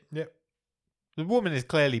to you. Yep. The woman is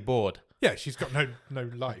clearly bored. Yeah, she's got no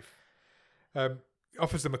life.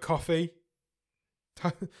 Offers them a coffee.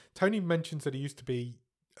 Tony mentions that he used to be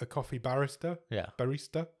a coffee barista. Yeah.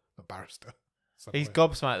 Barista. Not barrister. He's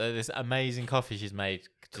gobsmacked that this amazing coffee she's made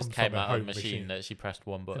just came out of a machine that she pressed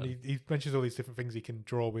one button. And he mentions all these different things he can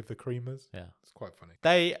draw with the creamers. Yeah. It's quite funny.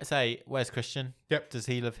 They say, where's Christian? Yep. Does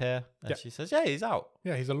he live here? And she says, yeah, he's out.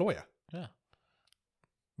 Yeah, he's a lawyer. Yeah.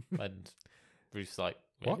 And Ruth's like,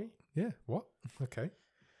 really? What? Yeah, what? Okay.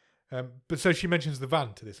 But so she mentions the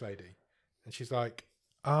van to this lady. And she's like,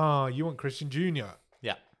 you want Christian Jr.?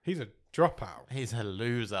 Yeah. He's a dropout. He's a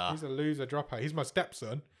loser. He's a loser dropout. He's my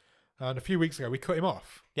stepson. And a few weeks ago, we cut him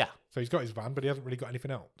off. Yeah. So he's got his van, but he hasn't really got anything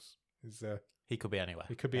else. He could be anywhere.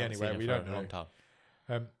 He could be anywhere. We don't know. A long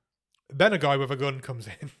time. Then a guy with a gun comes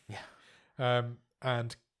in. Yeah.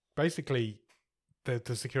 And basically,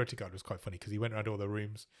 the security guard was quite funny because he went around all the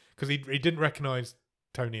rooms. Because he didn't recognise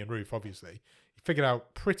Tony and Ruth, obviously. He figured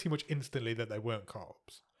out pretty much instantly that they weren't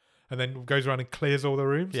cops. And then goes around and clears all the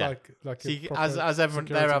rooms. Yeah. Like as everyone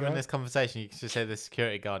they're having this conversation, you can just hear the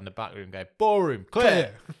security guard in the back room go, ballroom,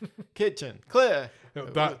 clear. Kitchen, clear.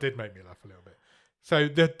 That did make me laugh a little bit. So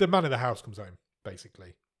the man of the house comes home,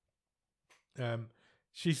 basically. And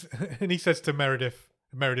he says to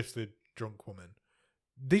Meredith's the drunk woman,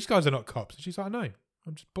 these guys are not cops. And she's like, no,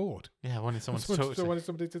 I'm just bored. Yeah, I wanted someone to talk to. I wanted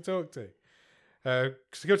somebody to talk to.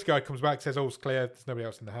 Security guy comes back, says all's clear, there's nobody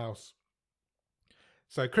else in the house.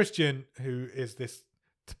 So Christian, who is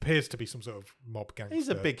appears to be some sort of mob gangster. He's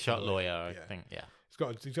a big shot lawyer, I think. Yeah, he's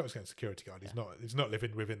got his own security guard. He's not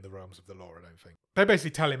living within the realms of the law. I don't think. They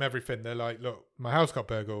basically tell him everything. They're like, look, my house got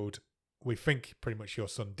burgled. We think pretty much your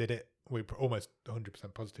son did it. We're almost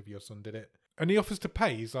 100% positive your son did it. And he offers to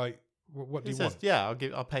pay. He's like, what do you want? Yeah,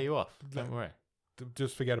 I'll pay you off. Don't worry.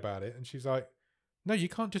 Just forget about it. And she's like, no, you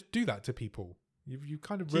can't just do that to people. You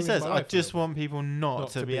kind of. She says, I just want people not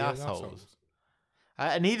to be assholes.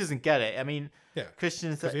 And he doesn't get it. I mean,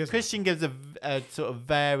 Christian gives a sort of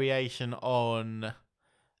variation on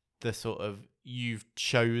the sort of you've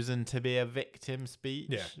chosen to be a victim speech.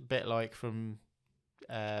 Yeah. A bit like from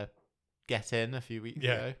Get In a few weeks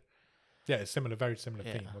ago. Yeah, it's very similar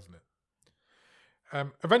theme, wasn't it?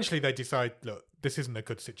 Eventually they decide, look, this isn't a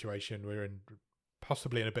good situation. We're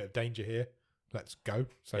possibly in a bit of danger here. Let's go.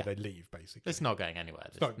 So they leave, basically. It's not going anywhere.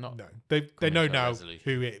 No. They know now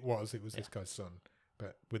who it was. It was this guy's son.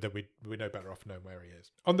 But we know better off knowing where he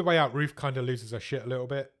is. On the way out, Ruth kind of loses her shit a little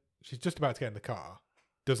bit. She's just about to get in the car.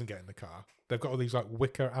 Doesn't get in the car. They've got all these like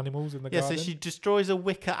wicker animals in the garden. So she destroys a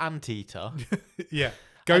wicker anteater. Yeah.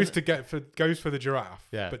 Goes for the giraffe.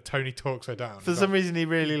 Yeah. But Tony talks her down. For some reason he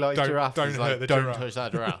really likes giraffes. Don't hurt the giraffe. Don't touch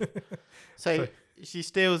that giraffe. so she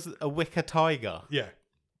steals a wicker tiger. Yeah.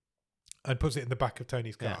 And puts it in the back of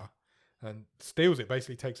Tony's car. And steals it,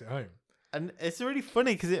 basically takes it home. And it's really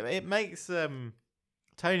funny because it makes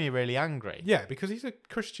Tony really angry. Yeah, because he's a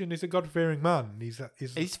Christian, he's a God-fearing man.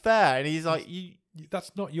 He's fair, and he's like,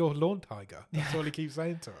 That's not your lawn tiger. That's all he keeps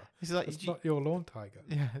saying to her. He's like, That's not your lawn tiger.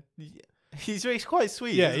 yeah. He's quite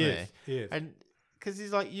sweet, Yeah, isn't he he? is. He is. And because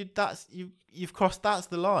he's like, you've crossed. That's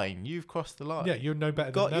the line. You've crossed the line. Yeah, you're no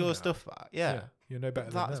better got than them your now. stuff back. Yeah, you're no better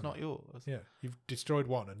than them. that's not yours. Yeah, you've destroyed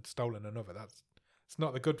one and stolen another. It's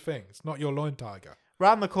not the good thing. It's not your lawn tiger.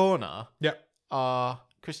 Round the corner, Yeah. are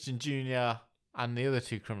Christian Jr. and the other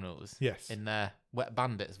two criminals. Yes. In their Wet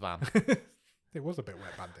Bandits van. It was a bit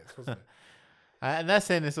Wet Bandits, wasn't it? And they're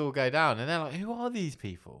seeing this all go down, and they're like, "Who are these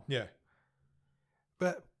people?" Yeah.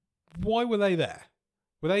 But why were they there?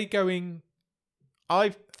 Were they going?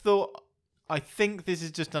 I think this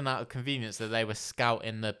is just done out of convenience that they were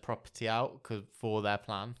scouting the property out for their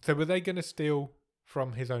plan. So were they going to steal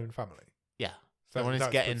from his own family? Yeah, So they wanted to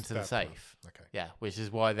that's get into the their plan. safe. Okay. Yeah, which is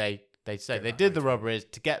why they say Get they that did the hotel. robberies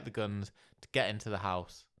to get the guns, to get into the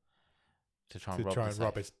house, to try and To rob try the and safe.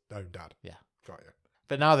 rob his own dad. Yeah. Got you.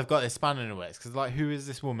 But now they've got this spanner in the works because, like, who is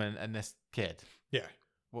this woman and this kid? Yeah.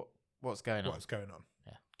 What's going on? What's going on?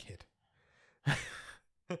 Yeah. Kid.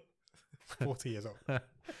 40 years old.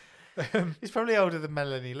 He's probably older than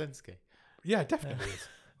Melanie Linsky. Yeah, definitely is.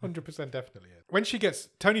 100% definitely is. When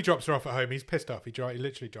Tony drops her off at home, he's pissed off. He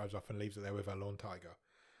literally drives off and leaves her there with her lawn tiger.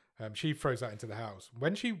 She throws that into the house.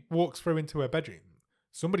 When she walks through into her bedroom,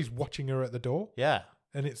 somebody's watching her at the door, Yeah.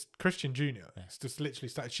 and it's Christian Jr. Yeah. It's just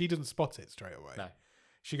literally she doesn't spot it straight away. No.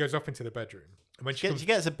 She goes off into the bedroom. And when She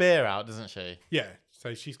gets a beer out, doesn't she? yeah,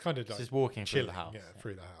 so she's kind of like She's walking through chilling the house. yeah,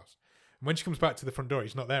 through the house. And when she comes back to the front door,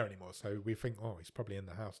 he's not there anymore. So we think, oh, he's probably in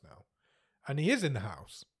the house now. And he is in the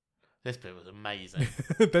house. This bit was amazing.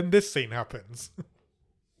 Then this scene happens.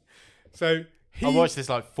 So I watched this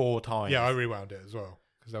like 4 times. Yeah, I rewound it as well.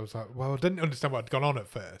 Because I was like, well, I didn't understand what had gone on at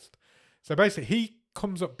first. So basically, he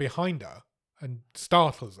comes up behind her and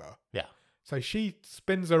startles her. Yeah. So she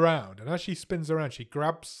spins around. And as she spins around, she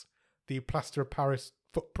grabs the plaster of Paris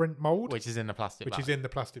footprint mould. Which is in the plastic Which bag. is in the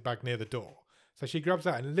plastic bag near the door. So she grabs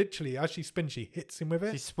that and literally, as she spins, she hits him with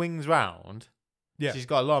it. She swings round. Yeah. She's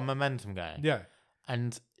got a lot of momentum going. Yeah.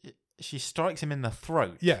 And she strikes him in the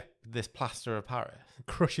throat. Yeah. With this plaster of Paris.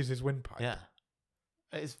 Crushes his windpipe. Yeah.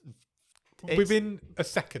 It's Within a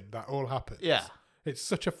second, that all happens. Yeah. It's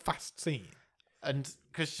such a fast scene. And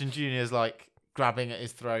Christian Jr. is like grabbing at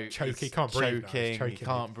his throat. Choking. He's He can't breathe now. He's Choking. He choking.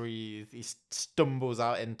 can't breathe. He stumbles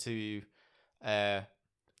out into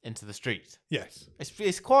the street. Yes.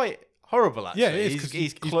 It's quite horrible, actually. Yeah, it is. 'Cause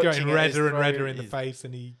he's clutching getting at his redder and redder throat. in the He's- face,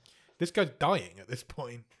 and this guy's dying at this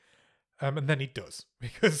point. And then he does,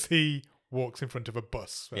 because he walks in front of a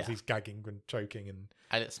bus as Yeah. he's gagging and choking, and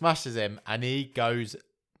And it smashes him, and he goes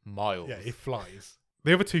miles. yeah, he flies.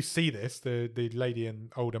 The other two see this, the lady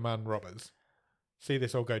and older man robbers, see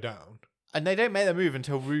this all go down. And they don't make the move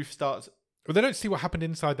until Ruth starts. Well, they don't see what happened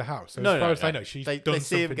inside the house. So No, as far no, as they no. know, she's They done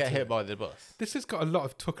see him something get to hit them. by the bus. This has got a lot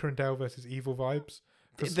of Tucker and Dale versus Evil vibes.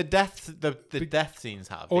 'Cause The death scenes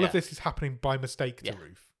have. all yeah. of this is happening by mistake to Yeah.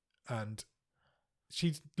 Ruth, and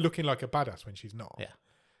she's looking like a badass when she's not. Yeah.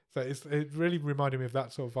 So it really reminded me of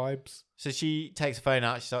that sort of vibes. So she takes a phone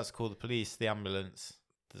out. She starts to call the police, the ambulance.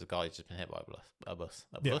 There's a guy who's just been hit by a bus.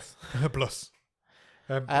 Yeah. Plus,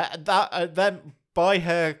 Then by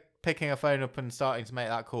her picking her phone up and starting to make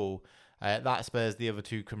that call, that spurs the other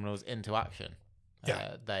two criminals into action.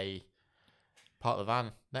 Yeah. They park the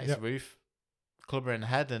van next Yeah. to Ruth, club her in the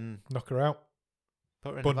head, and knock her out,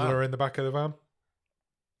 put her in bundle the van. her in the back of the van.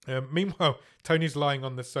 Meanwhile, Tony's lying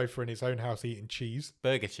on the sofa in his own house eating cheese,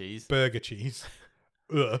 Burger cheese. burger cheese.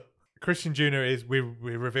 Ugh. Christian Jr. is we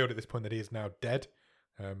revealed at this point that he is now dead.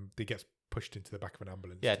 He gets pushed into the back of an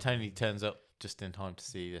ambulance. Yeah, Tony turns up just in time to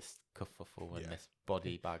see this kerfuffle and Yeah. this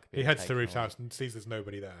body bag. He being heads to taken Ruth's away. house and sees there's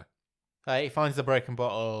nobody there. He finds the broken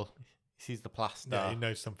bottle. He sees the plaster. Yeah, he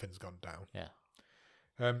knows something's gone down.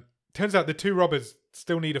 Yeah. Turns out the two robbers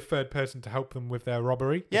still need a third person to help them with their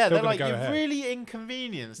robbery. Yeah, still they're gonna like, go you've ahead. really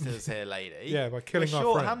inconvenienced us here, lady. Yeah, by killing We're our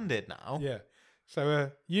friend. short-handed now. Yeah.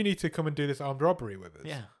 So you need to come and do this armed robbery with us.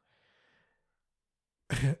 Yeah.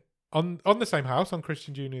 On the same house, on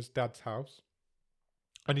Christian Jr.'s dad's house.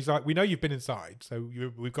 And he's like, we know you've been inside, so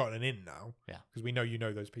we've got an in now. Yeah. Because we know you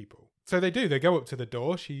know those people. So they do. They go up to the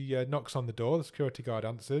door. She knocks on the door. The security guard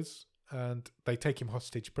answers. And they take him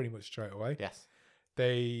hostage pretty much straight away. Yes.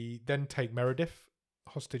 They then take Meredith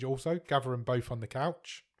hostage also. Gather them both on the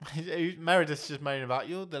couch. Meredith's just moaning about,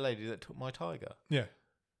 you're the lady that took my tiger. Yeah.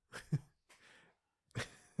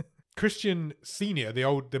 Christian Senior,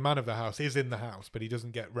 the man of the house, is in the house, but he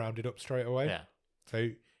doesn't get rounded up straight away. Yeah. So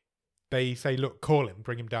they say, look, call him,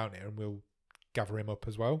 bring him down here, and we'll gather him up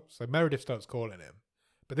as well. So Meredith starts calling him.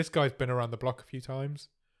 But this guy's been around the block a few times.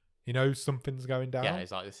 He knows something's going down. Yeah,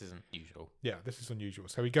 he's like, this isn't usual. Yeah, this is unusual.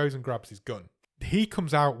 So he goes and grabs his gun. he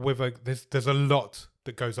comes out with there's a lot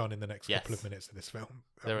that goes on in the next couple of Yes. minutes of this film.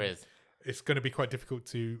 There is. It's going to be quite difficult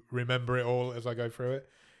to remember it all as I go through it.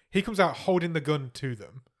 He comes out holding the gun to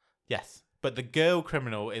them. Yes. But the girl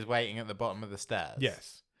criminal is waiting at the bottom of the stairs.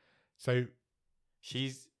 Yes. So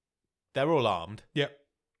they're all armed. yep.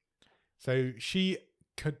 So she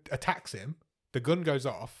attacks him. The gun goes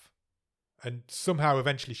off, and somehow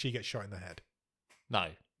eventually she gets shot in the head. No,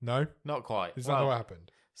 No, not quite. is that not what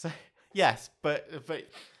happened? So yes, but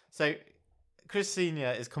so Chris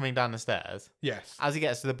Senior is coming down the stairs. Yes. As he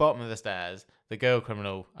gets to the bottom of the stairs, the girl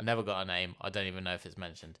criminal, I never got a name. I don't even know if it's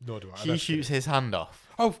mentioned. Nor do I. She shoots his hand off.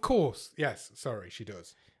 Oh, of course. Yes. Sorry, she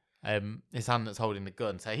does. His hand that's holding the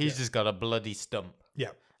gun. So he's just got a bloody stump.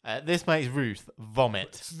 Yeah. This makes Ruth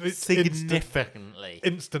vomit It's significantly.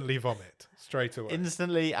 Instantly vomit straight away.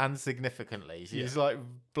 Instantly and significantly. She's like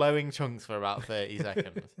blowing chunks for about 30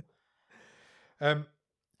 seconds.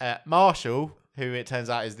 Marshall, who it turns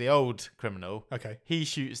out is the old criminal, Okay. he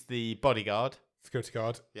shoots the bodyguard. Security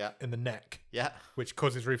guard Yeah. in the neck, Yeah. which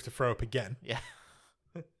causes Ruth to throw up again. Yeah.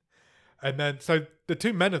 And then, so the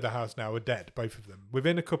two men of the house now are dead, both of them.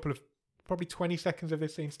 Within a couple of, probably 20 seconds of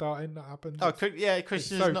this scene starting, that happens. Oh,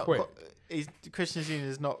 Christian so is not. quick. Christian Senior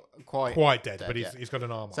is not quite. Quite dead, but yeah. he's got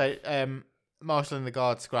an arm on. So, Marshall and the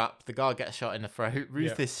guard scrap. The guard gets shot in the throat.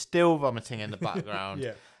 Ruth Yeah. is still vomiting in the background.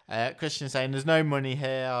 Yeah. Christian saying, "There's no money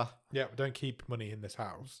here." Yeah, don't keep money in this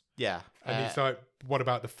house. Yeah. And it's like, what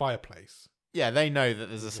about the fireplace? Yeah, they know that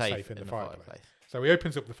there's a There's safe in the fireplace. So he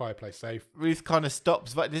opens up the fireplace safe. Ruth kind of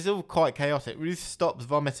stops, but this is all quite chaotic. Ruth stops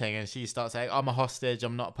vomiting and she starts saying, "I'm a hostage.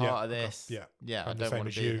 I'm not part of this. Yeah. Yeah, I I'm the don't same want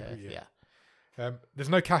as to be you, here." yeah. Yeah. There's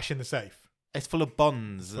no cash in the safe. It's full of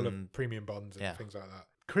bonds Full and of premium bonds and Yeah. things like that.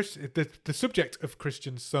 The subject of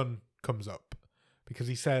Christian's son comes up because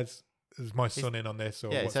he says, "Is my son in on this,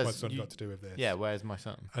 or yeah, he what's says, my son "You- got to do with this?" yeah, where's my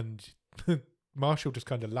son? And Marshall just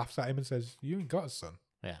kind of laughs at him and says, "You ain't got a son."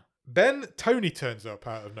 Yeah. Then Tony turns up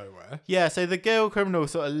out of nowhere. Yeah, so the girl criminal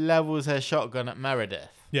sort of levels her shotgun at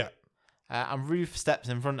Meredith. Yeah. And Ruth steps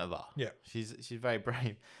in front of her. Yeah. She's very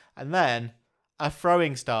brave. And then a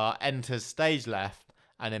throwing star enters stage left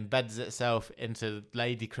and embeds itself into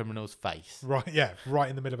Lady Criminal's face. Right, yeah, right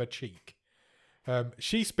in the middle of her cheek.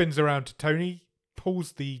 She spins around to Tony,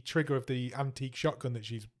 pulls the trigger of the antique shotgun that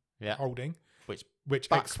she's Yeah. holding, Which which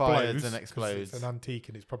backfires explodes and 'cause explodes. It's an antique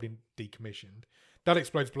and it's probably decommissioned. That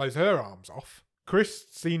explodes, blows her arms off. Chris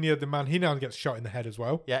Senior, the man, he now gets shot in the head as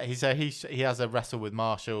well. Yeah, he has a wrestle with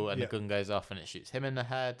Marshall and Yeah. the gun goes off and it shoots him in the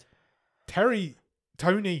head. Tony,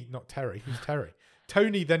 not Terry, who's Terry?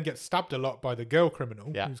 Tony then gets stabbed a lot by the girl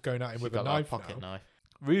criminal Yeah. who's going at him She's with a got that knife pocket now. knife.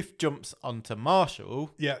 Ruth jumps onto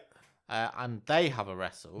Marshall Yeah, and they have a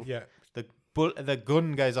wrestle. yeah, The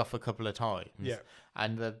gun goes off a couple of times. yeah.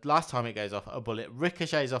 And the last time it goes off, a bullet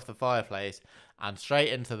ricochets off the fireplace and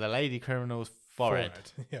straight into the lady criminal's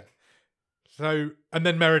forehead. Yeah. So, and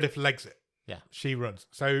then Meredith legs it. Yeah. She runs.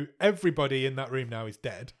 So everybody in that room now is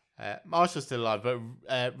dead. Marshall's still alive,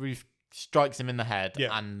 but Ruth strikes him in the head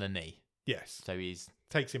Yeah. and the knee. Yes. So he's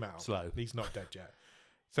Takes him out. slow. He's not dead yet.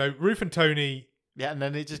 So Ruth and Tony Yeah, and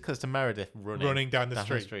then it just cuts to Meredith running down the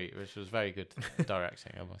street. which was very good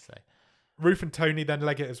directing, I must say. Ruth and Tony then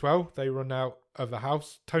leg it as well. They run out of the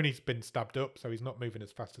house. Tony's been stabbed up, so he's not moving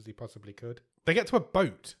as fast as he possibly could. They get to a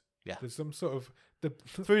boat. Yeah. There's some sort of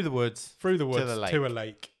Through the woods. through the woods the to a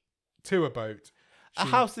lake, to a boat. A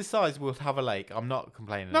house this size will have a lake. I'm not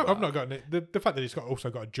complaining. No, about I've not gotten it. The fact that it's also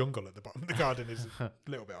got a jungle at the bottom of the garden is a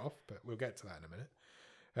little bit off, but we'll get to that in a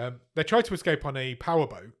minute. They try to escape on a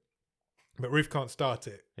powerboat, but Ruth can't start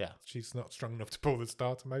it. Yeah. She's not strong enough to pull the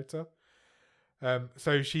starter motor.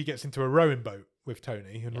 So she gets into a rowing boat with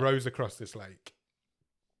Tony and rows across this lake.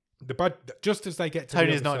 Just as they get to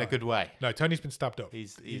Tony's the not other in a side- good way. No, Tony's been stabbed up.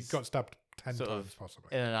 He's He's got stabbed 10 sort times of possibly.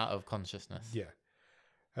 in and out of consciousness. Yeah.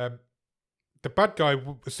 The bad guy,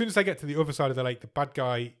 as soon as they get to the other side of the lake, the bad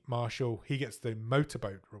guy, Marshall, he gets the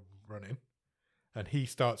motorboat running and he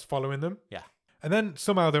starts following them. Yeah. And then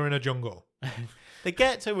somehow they're in a jungle. They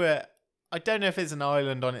get to a. I don't know if it's an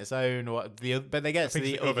island on its own or but they get to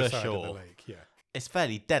the other side of shore. the lake. Yeah. It's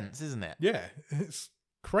fairly dense, isn't it? Yeah. It's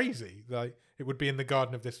crazy. Like it would be in the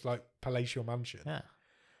garden of this like palatial mansion. Yeah.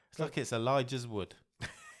 It's like it's Elijah's Wood.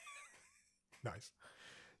 Nice.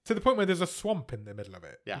 To the point where there's a swamp in the middle of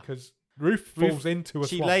it. Yeah. Because Ruth falls into a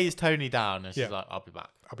She swamp. lays Tony down and she's Yeah. like, "I'll be back.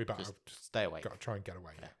 I'll be back. Just I've just stay away." got to try and get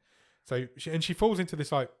away. Yeah. So she falls into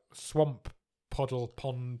this like swamp puddle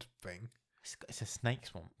pond thing. It's a snake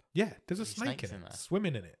swamp. Yeah, there's a There's snake snakes in in it, there.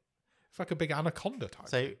 swimming in it. It's like a big anaconda type.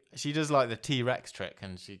 So she does like the T-Rex trick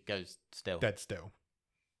and she goes still. Dead still.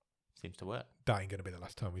 Seems to work. That ain't going to be the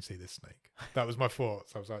last time we see this snake. That was my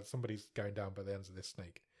thoughts. I was like, somebody's going down by the ends of this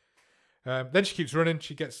snake. Then she keeps running.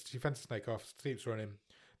 She fences the snake off, keeps running.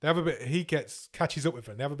 They have a bit. He catches up with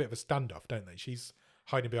her, and they have a bit of a standoff, don't they? She's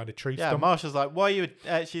hiding behind a tree Yeah, stump. Marshall's like, why are you?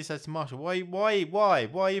 She says to Marshall, why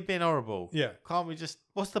are you being horrible? Yeah, Can't we just?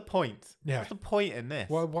 What's the point? yeah. What's the point in this?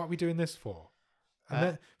 What are we doing this for? And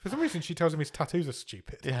then, for some reason, she tells him his tattoos are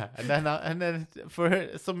stupid. Yeah, and then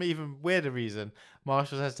for some even weirder reason,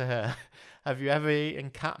 Marshall says to her, "Have you ever eaten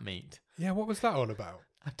cat meat?" Yeah, what was that all about?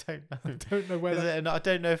 I don't know. I don't know where that... I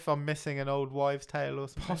don't know if I'm missing an old wives' tale or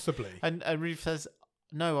something. Possibly. And Ruth says,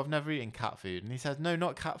 "No, I've never eaten cat food." And he says, "No,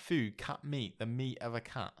 not cat food, cat meat, the meat of a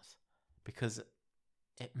cat, because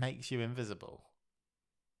it makes you invisible."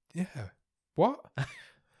 Yeah. What?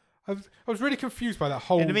 I was really confused by that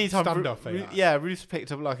whole In the meantime, standoff thing. Ruth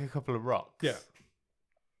picked up like a couple of rocks. Yeah.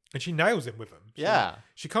 And she nails him with them.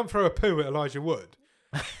 She can't throw a poo at Elijah Wood,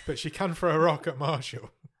 but she can throw a rock at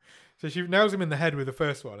Marshall. So she nails him in the head with the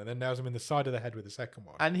first one and then nails him in the side of the head with the second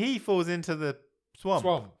one. And he falls into the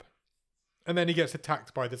swamp. And then he gets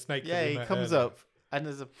attacked by the snake. Yeah, he comes up and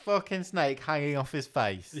there's a fucking snake hanging off his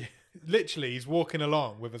face. Yeah. Literally, he's walking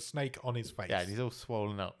along with a snake on his face. Yeah, and he's all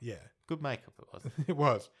swollen up. Yeah. Good makeup it was. It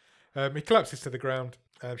was. He collapses to the ground.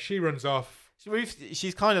 She runs off.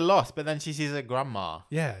 She's kind of lost, but then she sees her grandma.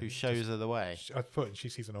 Yeah. Who shows her the way. I thought she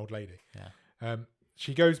sees an old lady. Yeah.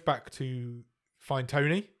 She goes back to find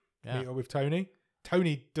Tony. Yeah. Meet up with Tony.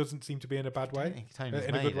 Tony doesn't seem to be in a bad I way. don't think Tony's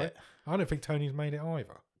In a good made way. it. I don't think Tony's made it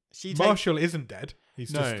either. Marshall, Marshall isn't dead.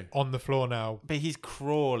 He's just on the floor now. but he's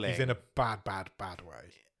crawling. He's in a bad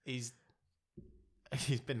way. He's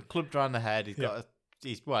been clubbed around the head.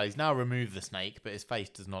 He's now removed the snake, but his face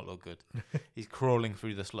does not look good. He's crawling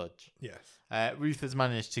through the sludge. Yes. Ruth has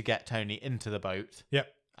managed to get Tony into the boat.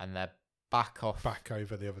 Yep. And they're back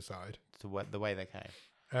over the other side to the way they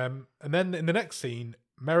came. And then in the next scene,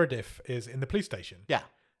 Meredith is in the police station. Yeah.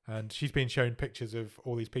 And she's being shown pictures of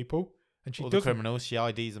all these people. And she all doesn't, the criminals, she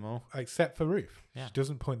IDs them all. except for Ruth. Yeah. She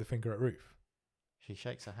doesn't point the finger at Ruth. She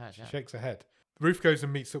shakes her head. She shakes her head. Ruth goes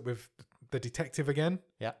and meets up with the detective again.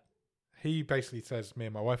 Yeah. He basically says, me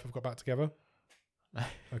and my wife have got back together.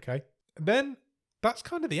 Okay. And then that's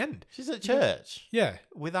kind of the end. She's at church. Yeah.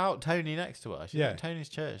 Without Tony next to her. She's Yeah. at Tony's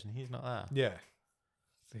church and he's not there. Yeah.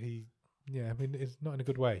 So I mean, it's not in a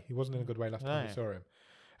good way. He wasn't in a good way last time we saw him.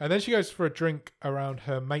 And then she goes for a drink around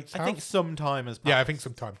her mate's house. I think some time has passed. Yeah, I think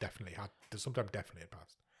some time definitely had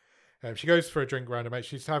passed. She goes for a drink around her mate.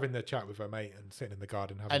 She's having the chat with her mate and sitting in the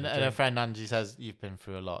garden having And a her drink. friend Angie says, "You've been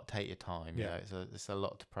through a lot. Take your time. Yeah. You know, it's a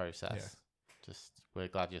lot to process. Yeah. Just we're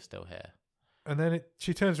glad you're still here." And then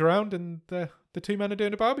she turns around and the two men are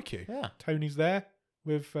doing a barbecue. Yeah. Tony's there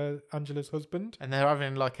with Angela's husband. And they're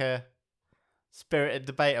having like a spirited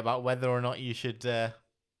debate about whether or not you should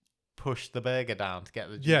push the burger down to get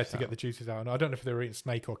the juice To get the juices out. And I don't know if they were eating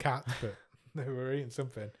snake or cat, but they were eating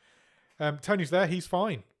something. Tony's there. He's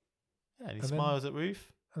fine. Yeah, and he and then- smiles at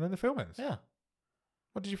Ruth. And then the film ends. Yeah.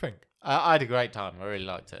 What did you think? I had a great time. I really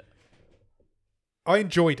liked it. I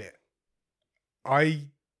enjoyed it. I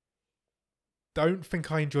don't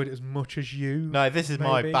think I enjoyed it as much as you. No, this is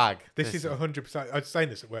my maybe. bag. This is 100%. I was saying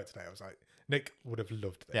this at work today. I was like, Nick would have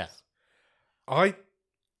loved this. Yeah.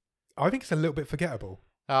 I think it's a little bit forgettable.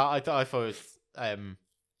 I thought it was.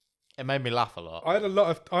 It made me laugh a lot.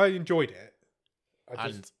 I enjoyed it.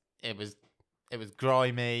 And it was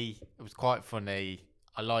grimy. It was quite funny.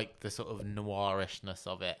 I liked the sort of noirishness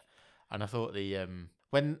of it, and I thought the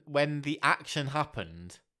when the action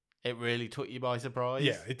happened, it really took you by surprise.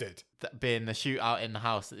 Yeah, it did. That being the shootout in the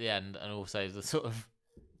house at the end, and also the sort of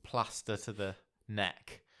plaster to the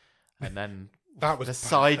neck, and then That was the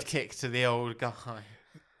bad. sidekick to the old guy.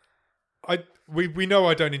 We know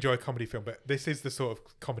I don't enjoy a comedy film, but this is the sort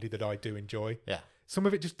of comedy that I do enjoy. Yeah. Some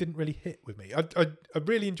of it just didn't really hit with me. I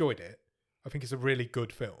really enjoyed it. I think it's a really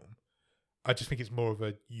good film. I just think it's more of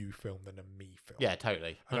a you film than a me film. Yeah,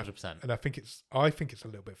 totally, 100%. And I think it's a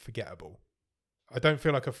little bit forgettable. I don't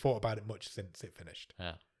feel like I've thought about it much since it finished.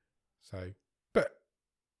 Yeah. So, but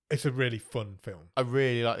it's a really fun film. I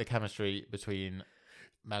really like the chemistry between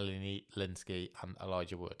Melanie Linsky and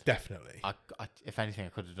Elijah Wood. Definitely. I if anything, I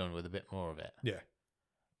could have done with a bit more of it. Yeah.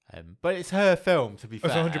 But it's her film, to be It's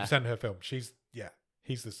fair. 100% her film.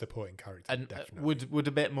 He's the supporting character. And definitely. would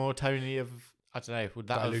a bit more Tony have, I don't know, would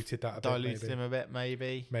that diluted have that a bit, diluted maybe. him a bit,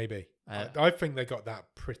 maybe? Maybe. Uh, I think they got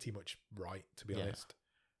that pretty much right, to be Yeah. honest.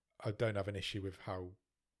 I don't have an issue with how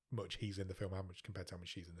much he's in the film, how much compared to how much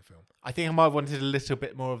she's in the film. I think I might have wanted a little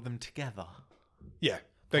bit more of them together. Yeah,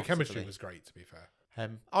 their Possibly. chemistry was great, to be fair.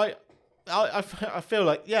 I feel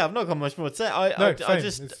like I've not got much more to say. I same.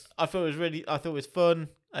 thought it was fun.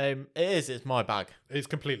 It's my bag. It's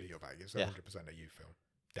completely your bag. It's 100% Yeah. a you film.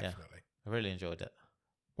 Definitely. I really enjoyed it.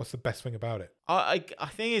 What's the best thing about it? I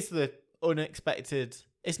think it's the unexpected.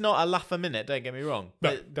 It's not a laugh a minute. Don't get me wrong.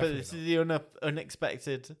 No, But definitely it's the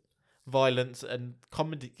unexpected violence and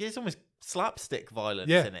comedy. It's almost slapstick violence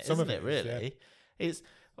Yeah, in it, some isn't of it? it is, Really, it's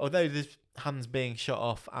although there's hands being shot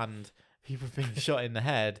off and people being shot in the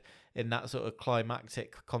head in that sort of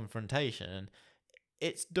climactic confrontation.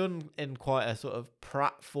 It's done in quite a sort of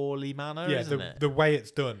pratfally manner, isn't it? The way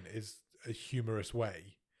it's done is a humorous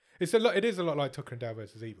way. It is a lot like Tucker and Dale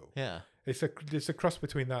versus Evil. Yeah. It's a cross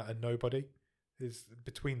between that and Nobody. Is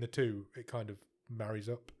between the two, it kind of marries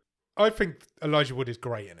up. I think Elijah Wood is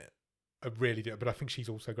great in it. I really do, but I think she's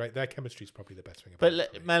also great. Their chemistry is probably the best thing about it.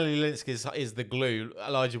 But Melanie Linsky is the glue.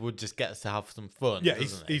 Elijah Wood just gets to have some fun. Yeah,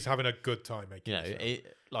 doesn't he? he's having a good time making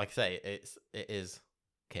it. Like I say, it is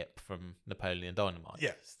Kip from Napoleon Dynamite.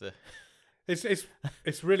 Yeah. It's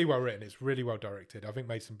It's really well written. It's really well directed. I think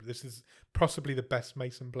this is possibly the best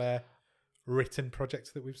Mason Blair written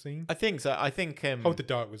project that we've seen. I think so. I think Hold the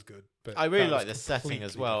Dark was good, but I really that like the was setting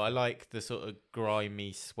as completely well. I different. like the sort of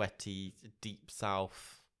grimy, sweaty, deep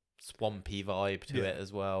south, swampy vibe to Yeah. it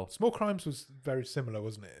as well. Small Crimes was very similar,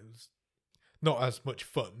 wasn't it? It was not as much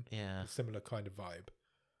fun. Yeah. A similar kind of vibe.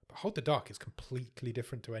 But Hold the Dark is completely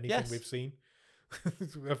different to anything Yes. we've seen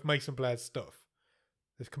of Mason Blair's stuff.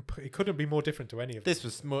 It couldn't be more different to any of This them.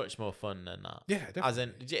 was much more fun than that. Yeah, definitely. As in,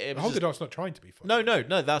 it was Hold the just- Dark's not trying to be fun.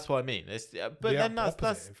 no, that's what I mean. But The then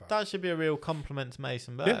opposite, in fact. that should be a real compliment to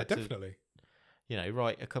Mason Blair. Yeah, to, definitely.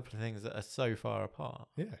 write a couple of things that are so far apart.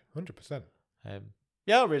 Yeah, 100%.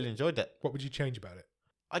 Yeah, I really enjoyed it. What would you change about it?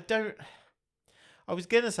 I was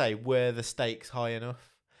going to say, were the stakes high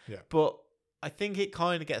enough? Yeah. But I think it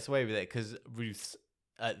kind of gets away with it because Ruth's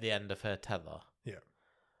at the end of her tether.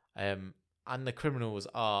 Yeah. And the criminals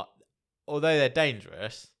are, although they're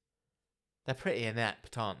dangerous, they're pretty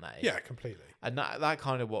inept, aren't they? Yeah, completely. And that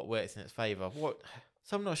kind of what works in its favour.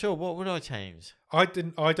 So I'm not sure. What would I change? I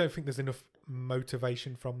don't think there's enough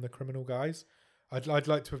motivation from the criminal guys. I'd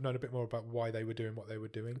like to have known a bit more about why they were doing what they were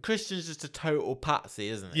doing. Christian's just a total patsy,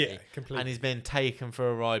 isn't he? Yeah, completely. And he's been taken for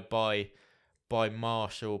a ride by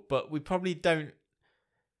Marshall, but we probably don't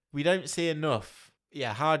see enough.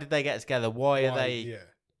 Yeah, how did they get together? Why are they? Yeah.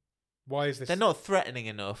 Why is this? They're not threatening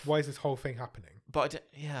enough. Why is this whole thing happening? But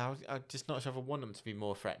I'm just not sure if I want them to be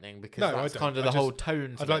more threatening because No, I that's don't. kind of the whole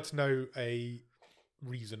tone. I'd like to know a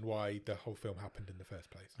reason why the whole film happened in the first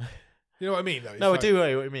place. You know what I mean? Though. It's No, like, I do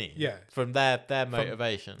know what you mean. Yeah. From their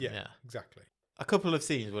motivation. Yeah, Yeah. exactly. A couple of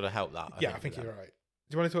scenes would have helped that. I think you're right.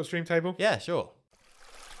 Do you want to talk Stream Table? Yeah, sure.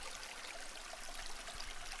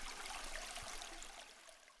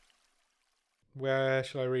 Where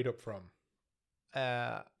shall I read up from?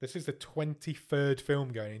 This is the 23rd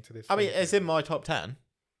film going into this. I mean, film it's in series. my top 10.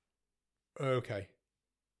 Okay.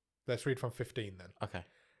 Let's read from 15 then. Okay.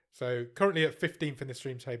 So currently at 15th in the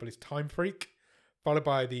stream table is Time Freak, followed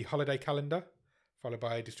by The Holiday Calendar, followed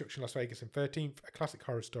by Destruction Las Vegas in 13th, A Classic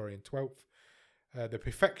Horror Story in 12th. The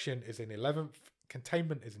Perfection is in 11th.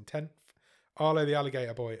 Containment is in 10th. Arlo the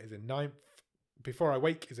Alligator Boy is in 9th. Before I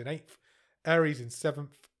Wake is in 8th. Aries in 7th.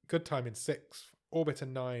 Good Time in 6th. Orbiter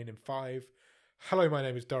 9 in 5. Hello, My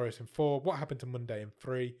Name is Doris in 4. What Happened to Monday in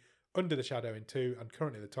 3. Under the Shadow in 2. And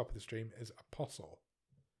currently at the top of the stream is Apostle.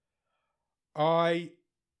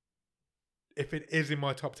 If it is in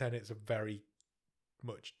my top 10, it's a very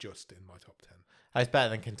much just in my top 10. It's better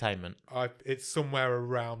than Containment. It's somewhere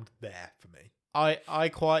around there for me. I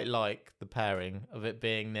quite like the pairing of it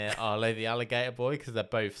being near Arlo the Alligator Boy because they're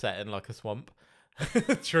both set in like a swamp.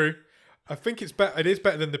 True. I think it's better. It is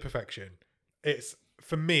better than The Perfection.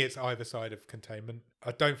 For me, it's either side of Containment.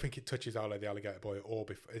 I don't think it touches Arlo the Alligator Boy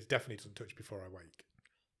it definitely doesn't touch Before I Wake.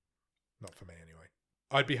 Not for me anyway.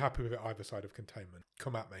 I'd be happy with it either side of Containment.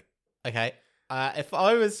 Come at me. Okay. If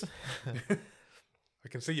I was... I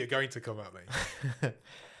can see you're going to come at me.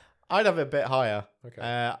 I'd have it a bit higher.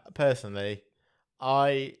 Okay. Personally,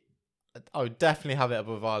 I would definitely have it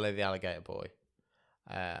above Arlo the Alligator Boy.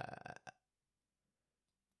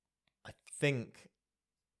 I think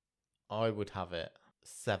I would have it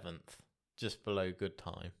 7th, just below Good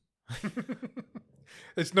Time.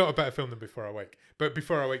 It's not a better film than Before I Wake, but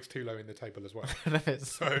Before I Wake's too low in the table as well.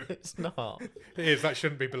 It's not. It is. That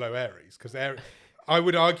shouldn't be below Aries because I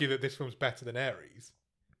would argue that this film's better than Aries,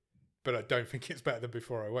 but I don't think it's better than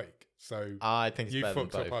Before I Wake. So I think it's you better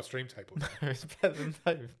fucked than up both. our stream table. No, it's better than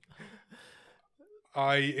both.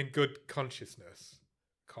 I, in good consciousness,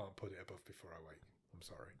 can't put it above Before I Wake. I'm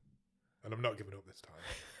sorry, and I'm not giving up this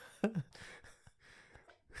time.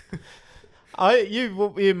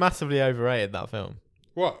 You massively overrated that film.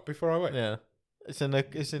 What? Before I went? Yeah, it's in I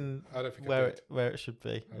don't think where I did. where it should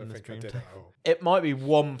be. I don't think I stream did table. at all. It might be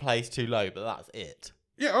one place too low, but that's it.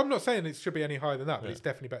 Yeah, I'm not saying it should be any higher than that, but Yeah. it's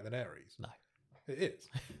definitely better than Aries. No. It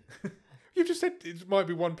is. You've just said it might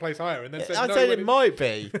be one place higher, and then said I no, said when it might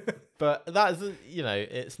be, but that's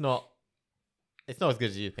it's not. It's not as good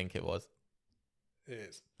as you think it was. It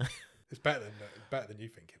is. It's better than you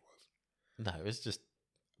think it was. No, it's just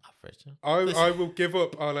average. I will give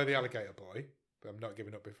up Arlo the Alligator Boy, but I'm not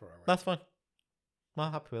giving up Before I Went. That's fine.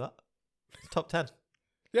 I'm happy with that. It's top 10.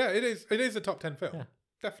 Yeah, it is. It is a top 10 film. Yeah.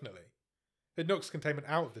 Definitely. It knocks Containment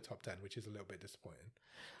out of the top 10, which is a little bit disappointing.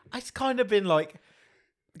 It's kind of been like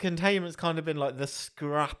Containment's kind of been like the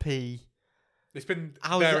scrappy. It's been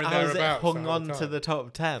How's there it, and how's it thereabouts. hung the whole on to time. the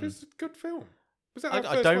top 10? It's a good film. Was that our I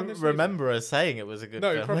first one don't this season? remember us saying it was a good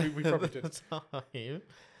No, film. we probably at the did. time.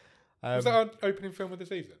 Was that our opening film of the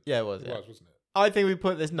season? Yeah, it was. It Yeah. was, wasn't it? I think we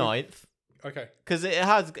put this ninth Okay. because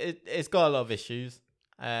it's got a lot of issues.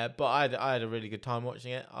 But I had a really good time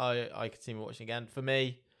watching it. I could see me watching again. For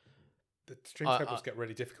me, The stream tables get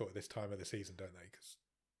really difficult at this time of the season, don't they? 'Cause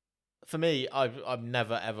for me, I'm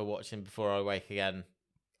never ever watching Before I Wake again.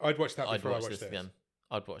 I'd watch that I'd before I watch watched this this. again.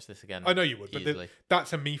 I'd watch this again. I know you would, but easily.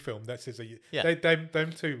 that's a me film. That's a Yeah.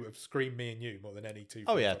 them two have screamed me and you more than any two.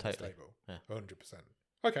 Oh, films yeah, on this totally. table. Yeah. 100%.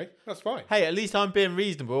 Okay, that's fine. Hey, at least I'm being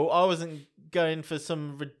reasonable. I wasn't going for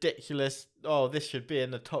some ridiculous. Oh, this should be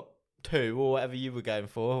in the top 2 or whatever you were going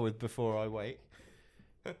for with Before I Wake.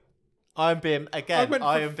 I'm being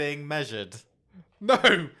I am being measured.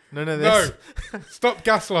 No, None of this. no, stop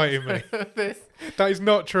gaslighting me. None of this. That is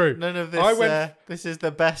not true. None of this. I went- This is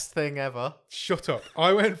the best thing ever. Shut up.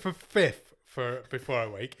 I went for 5th for Before I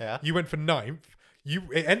Wake. Yeah. You went for 9th.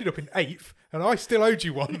 It ended up in 8th, and I still owed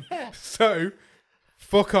you one. So,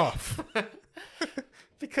 fuck off.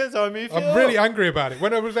 Because I moved. I'm really angry about it.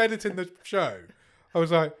 When I was editing the show, I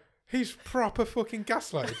was like, he's proper fucking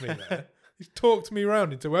gaslighted me there. He's talked me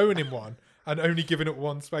around into owning one and only giving up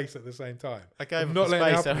one space at the same time. I gave I'm him not the letting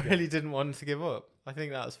it space I happen again. really didn't want to give up. I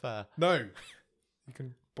think that was fair. No. You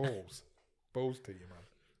can balls. Balls to you, man.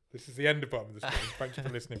 This is the end of Bottom of the Screen. Thanks for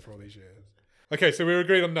listening for all these years. Okay, so we're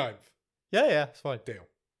agreed on 9th. Yeah, it's fine. Deal.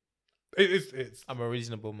 It's I'm a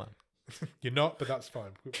reasonable man. you're not, but that's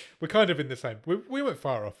fine. We're kind of in the same. We weren't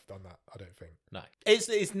far off on that, I don't think. No,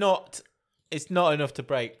 it's not enough to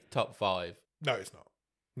break top 5, No, it's not.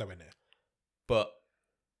 Nowhere near. but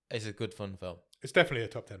it's a good fun film. It's definitely a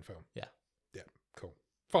top 10 film. Yeah. Yeah, cool.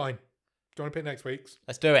 Fine. Do you want to pick next week's?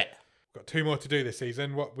 Let's do it. We've got 2 more to do this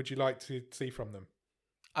season. What would you like to see from them?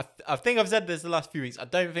 I think I've said this the last few weeks. I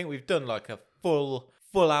don't think we've done like a full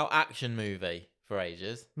out action movie for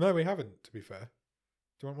ages. No, we haven't, to be fair.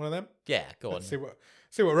 Do you want one of them? Yeah, go on. Let's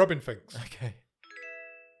see what Robin thinks. Okay.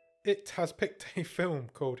 It has picked a film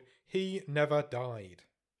called He Never Died.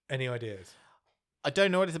 Any ideas? I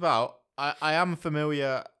don't know what it's about. I am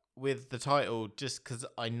familiar with the title just because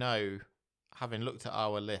I know, having looked at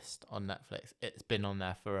our list on Netflix, it's been on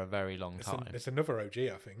there for a very long time. It's another OG,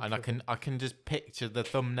 I think. And I can just picture the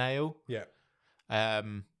thumbnail. Yeah.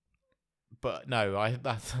 But no,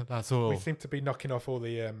 that's all. We seem to be knocking off all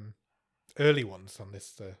the early ones on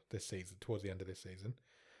this season, towards the end of this season.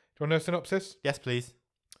 Do you want to know a synopsis? Yes, please.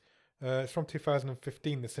 It's from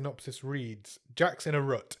 2015. The synopsis reads, Jack's in a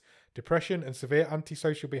rut. Depression and severe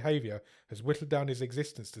antisocial behaviour has whittled down his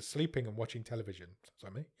existence to sleeping and watching television. Sounds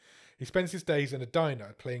like me. He spends his days in a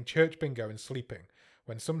diner playing church bingo and sleeping.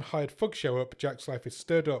 When some hired thugs show up, Jack's life is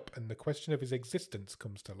stirred up and the question of his existence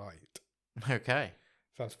comes to light. Okay.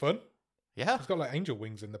 Sounds fun. Yeah. It's got like angel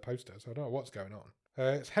wings in the poster, so I don't know what's going on.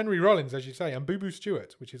 It's Henry Rollins, as you say, and Boo Boo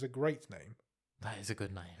Stewart, which is a great name. That is a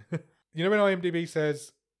good name. You know when IMDb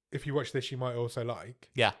says, if you watch this, you might also like?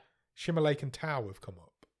 Yeah. Shimmer Lake and Tau have come up.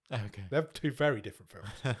 Okay. They're 2 very different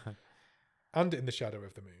films. And In the Shadow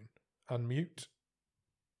of the Moon, and Mute,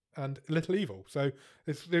 and Little Evil. So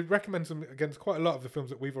it recommends them against quite a lot of the films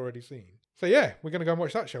that we've already seen. So yeah, we're going to go and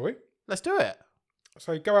watch that, shall we? Let's do it.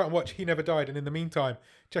 So go out and watch He Never Died, and in the meantime,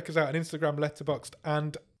 check us out on Instagram, Letterboxd,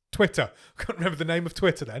 and Twitter. I can't remember the name of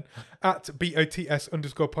Twitter then. At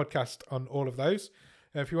BOTS_podcast on all of those.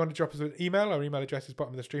 If you want to drop us an email, our email address is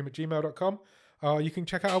bottomofthestream@gmail.com. You can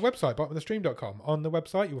check out our website, bottomofthestream.com. On the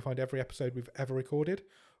website, you will find every episode we've ever recorded,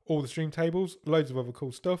 all the stream tables, loads of other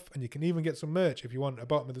cool stuff, and you can even get some merch if you want a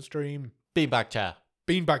Bottom of the Stream Beanbag chair.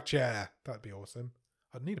 beanbag chair. That'd be awesome.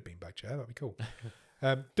 I'd need a beanbag chair. That'd be cool.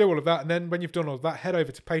 Do all of that, and then when you've done all of that, head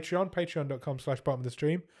over to Patreon,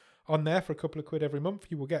 patreon.com/bottomofthestream. On there, for a couple of quid every month,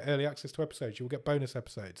 you will get early access to episodes. You will get bonus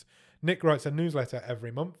episodes. Nick writes a newsletter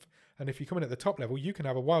every month, And if you come in at the top level, you can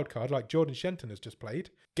have a wild card like Jordan Shenton has just played.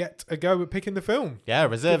 Get a go at picking the film. Yeah,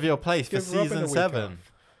 reserve your place for give Robin a season week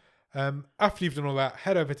 7. After you've done all that,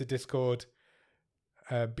 head over to Discord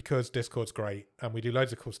because Discord's great and we do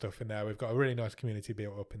loads of cool stuff in there. We've got a really nice community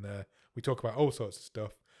built up in there. We talk about all sorts of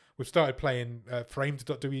stuff. We've started playing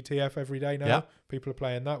framed.wtf every day now. Yeah. People are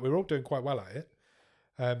playing that. We're all doing quite well at it.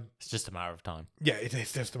 It's just a matter of time. Yeah, it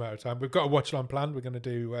is just a matter of time. We've got a watch along planned. We're going to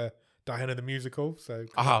do Diana the Musical. So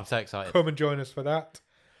I'm so excited. come and join us for that.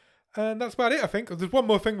 And that's about it, I think. There's one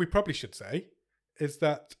more thing we probably should say, is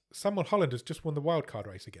that Samuel Holland has just won the wildcard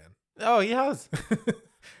race again. Oh, he has.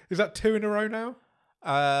 Is that 2 in a row now?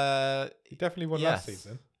 He definitely won last yes.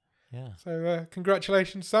 season. Yeah. So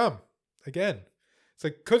congratulations, Sam, again. So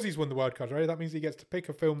because he's won the wildcard race, that means he gets to pick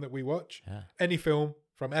a film that we watch. Yeah. Any film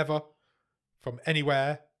from ever, from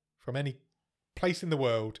anywhere, from any place in the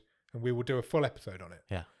world, and we will do a full episode on it.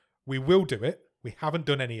 Yeah. We will do it. We haven't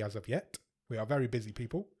done any as of yet. We are very busy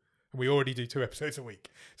people. And we already do 2 episodes a week.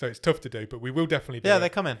 So it's tough to do, but we will definitely do it. Yeah, they're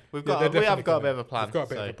coming. We have got a bit of a plan. We've got a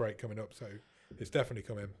bit of a break coming up, so it's definitely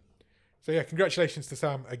coming. So yeah, congratulations to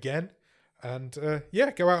Sam again. And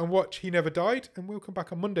go out and watch He Never Died, and we'll come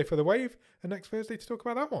back on Monday for The Wave and next Thursday to talk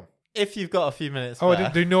about that one. If you've got a few minutes Oh, spare.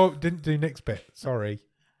 I didn't do Nick's bit. Sorry.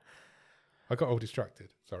 I got all distracted.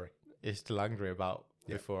 Sorry. You're still angry about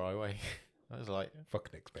before I wake. I was like,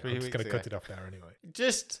 Fuck Nick's bit. 3 I'm just weeks going to ago. cut it off there anyway.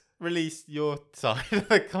 just release your side of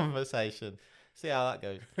the conversation. See how that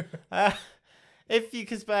goes. If you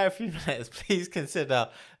can spare a few minutes, please consider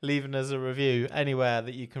leaving us a review anywhere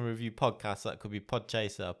that you can review podcasts. That could be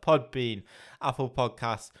Podchaser, Podbean, Apple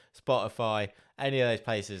Podcasts, Spotify, any of those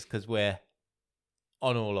places, because we're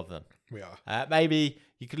on all of them. We are. Maybe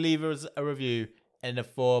you could leave us a review in the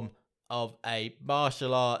form of a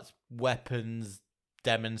martial arts weapons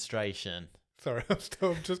demonstration. Sorry,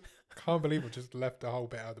 just can't believe I just left the whole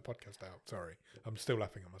bit out of the podcast out. Sorry. I'm still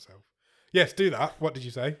laughing at myself. Yes, do that. What did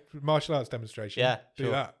you say? Martial arts demonstration. Yeah, do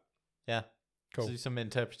sure. that. Yeah. Cool. Do some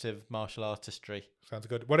interpretive martial artistry. Sounds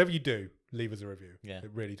good. Whatever you do, leave us a review. Yeah.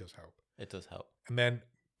 It really does help. It does help. And then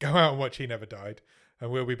go out and watch He Never Died.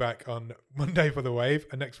 And we'll be back on Monday for The Wave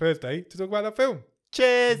and next Thursday to talk about that film.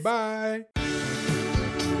 Cheers. Bye.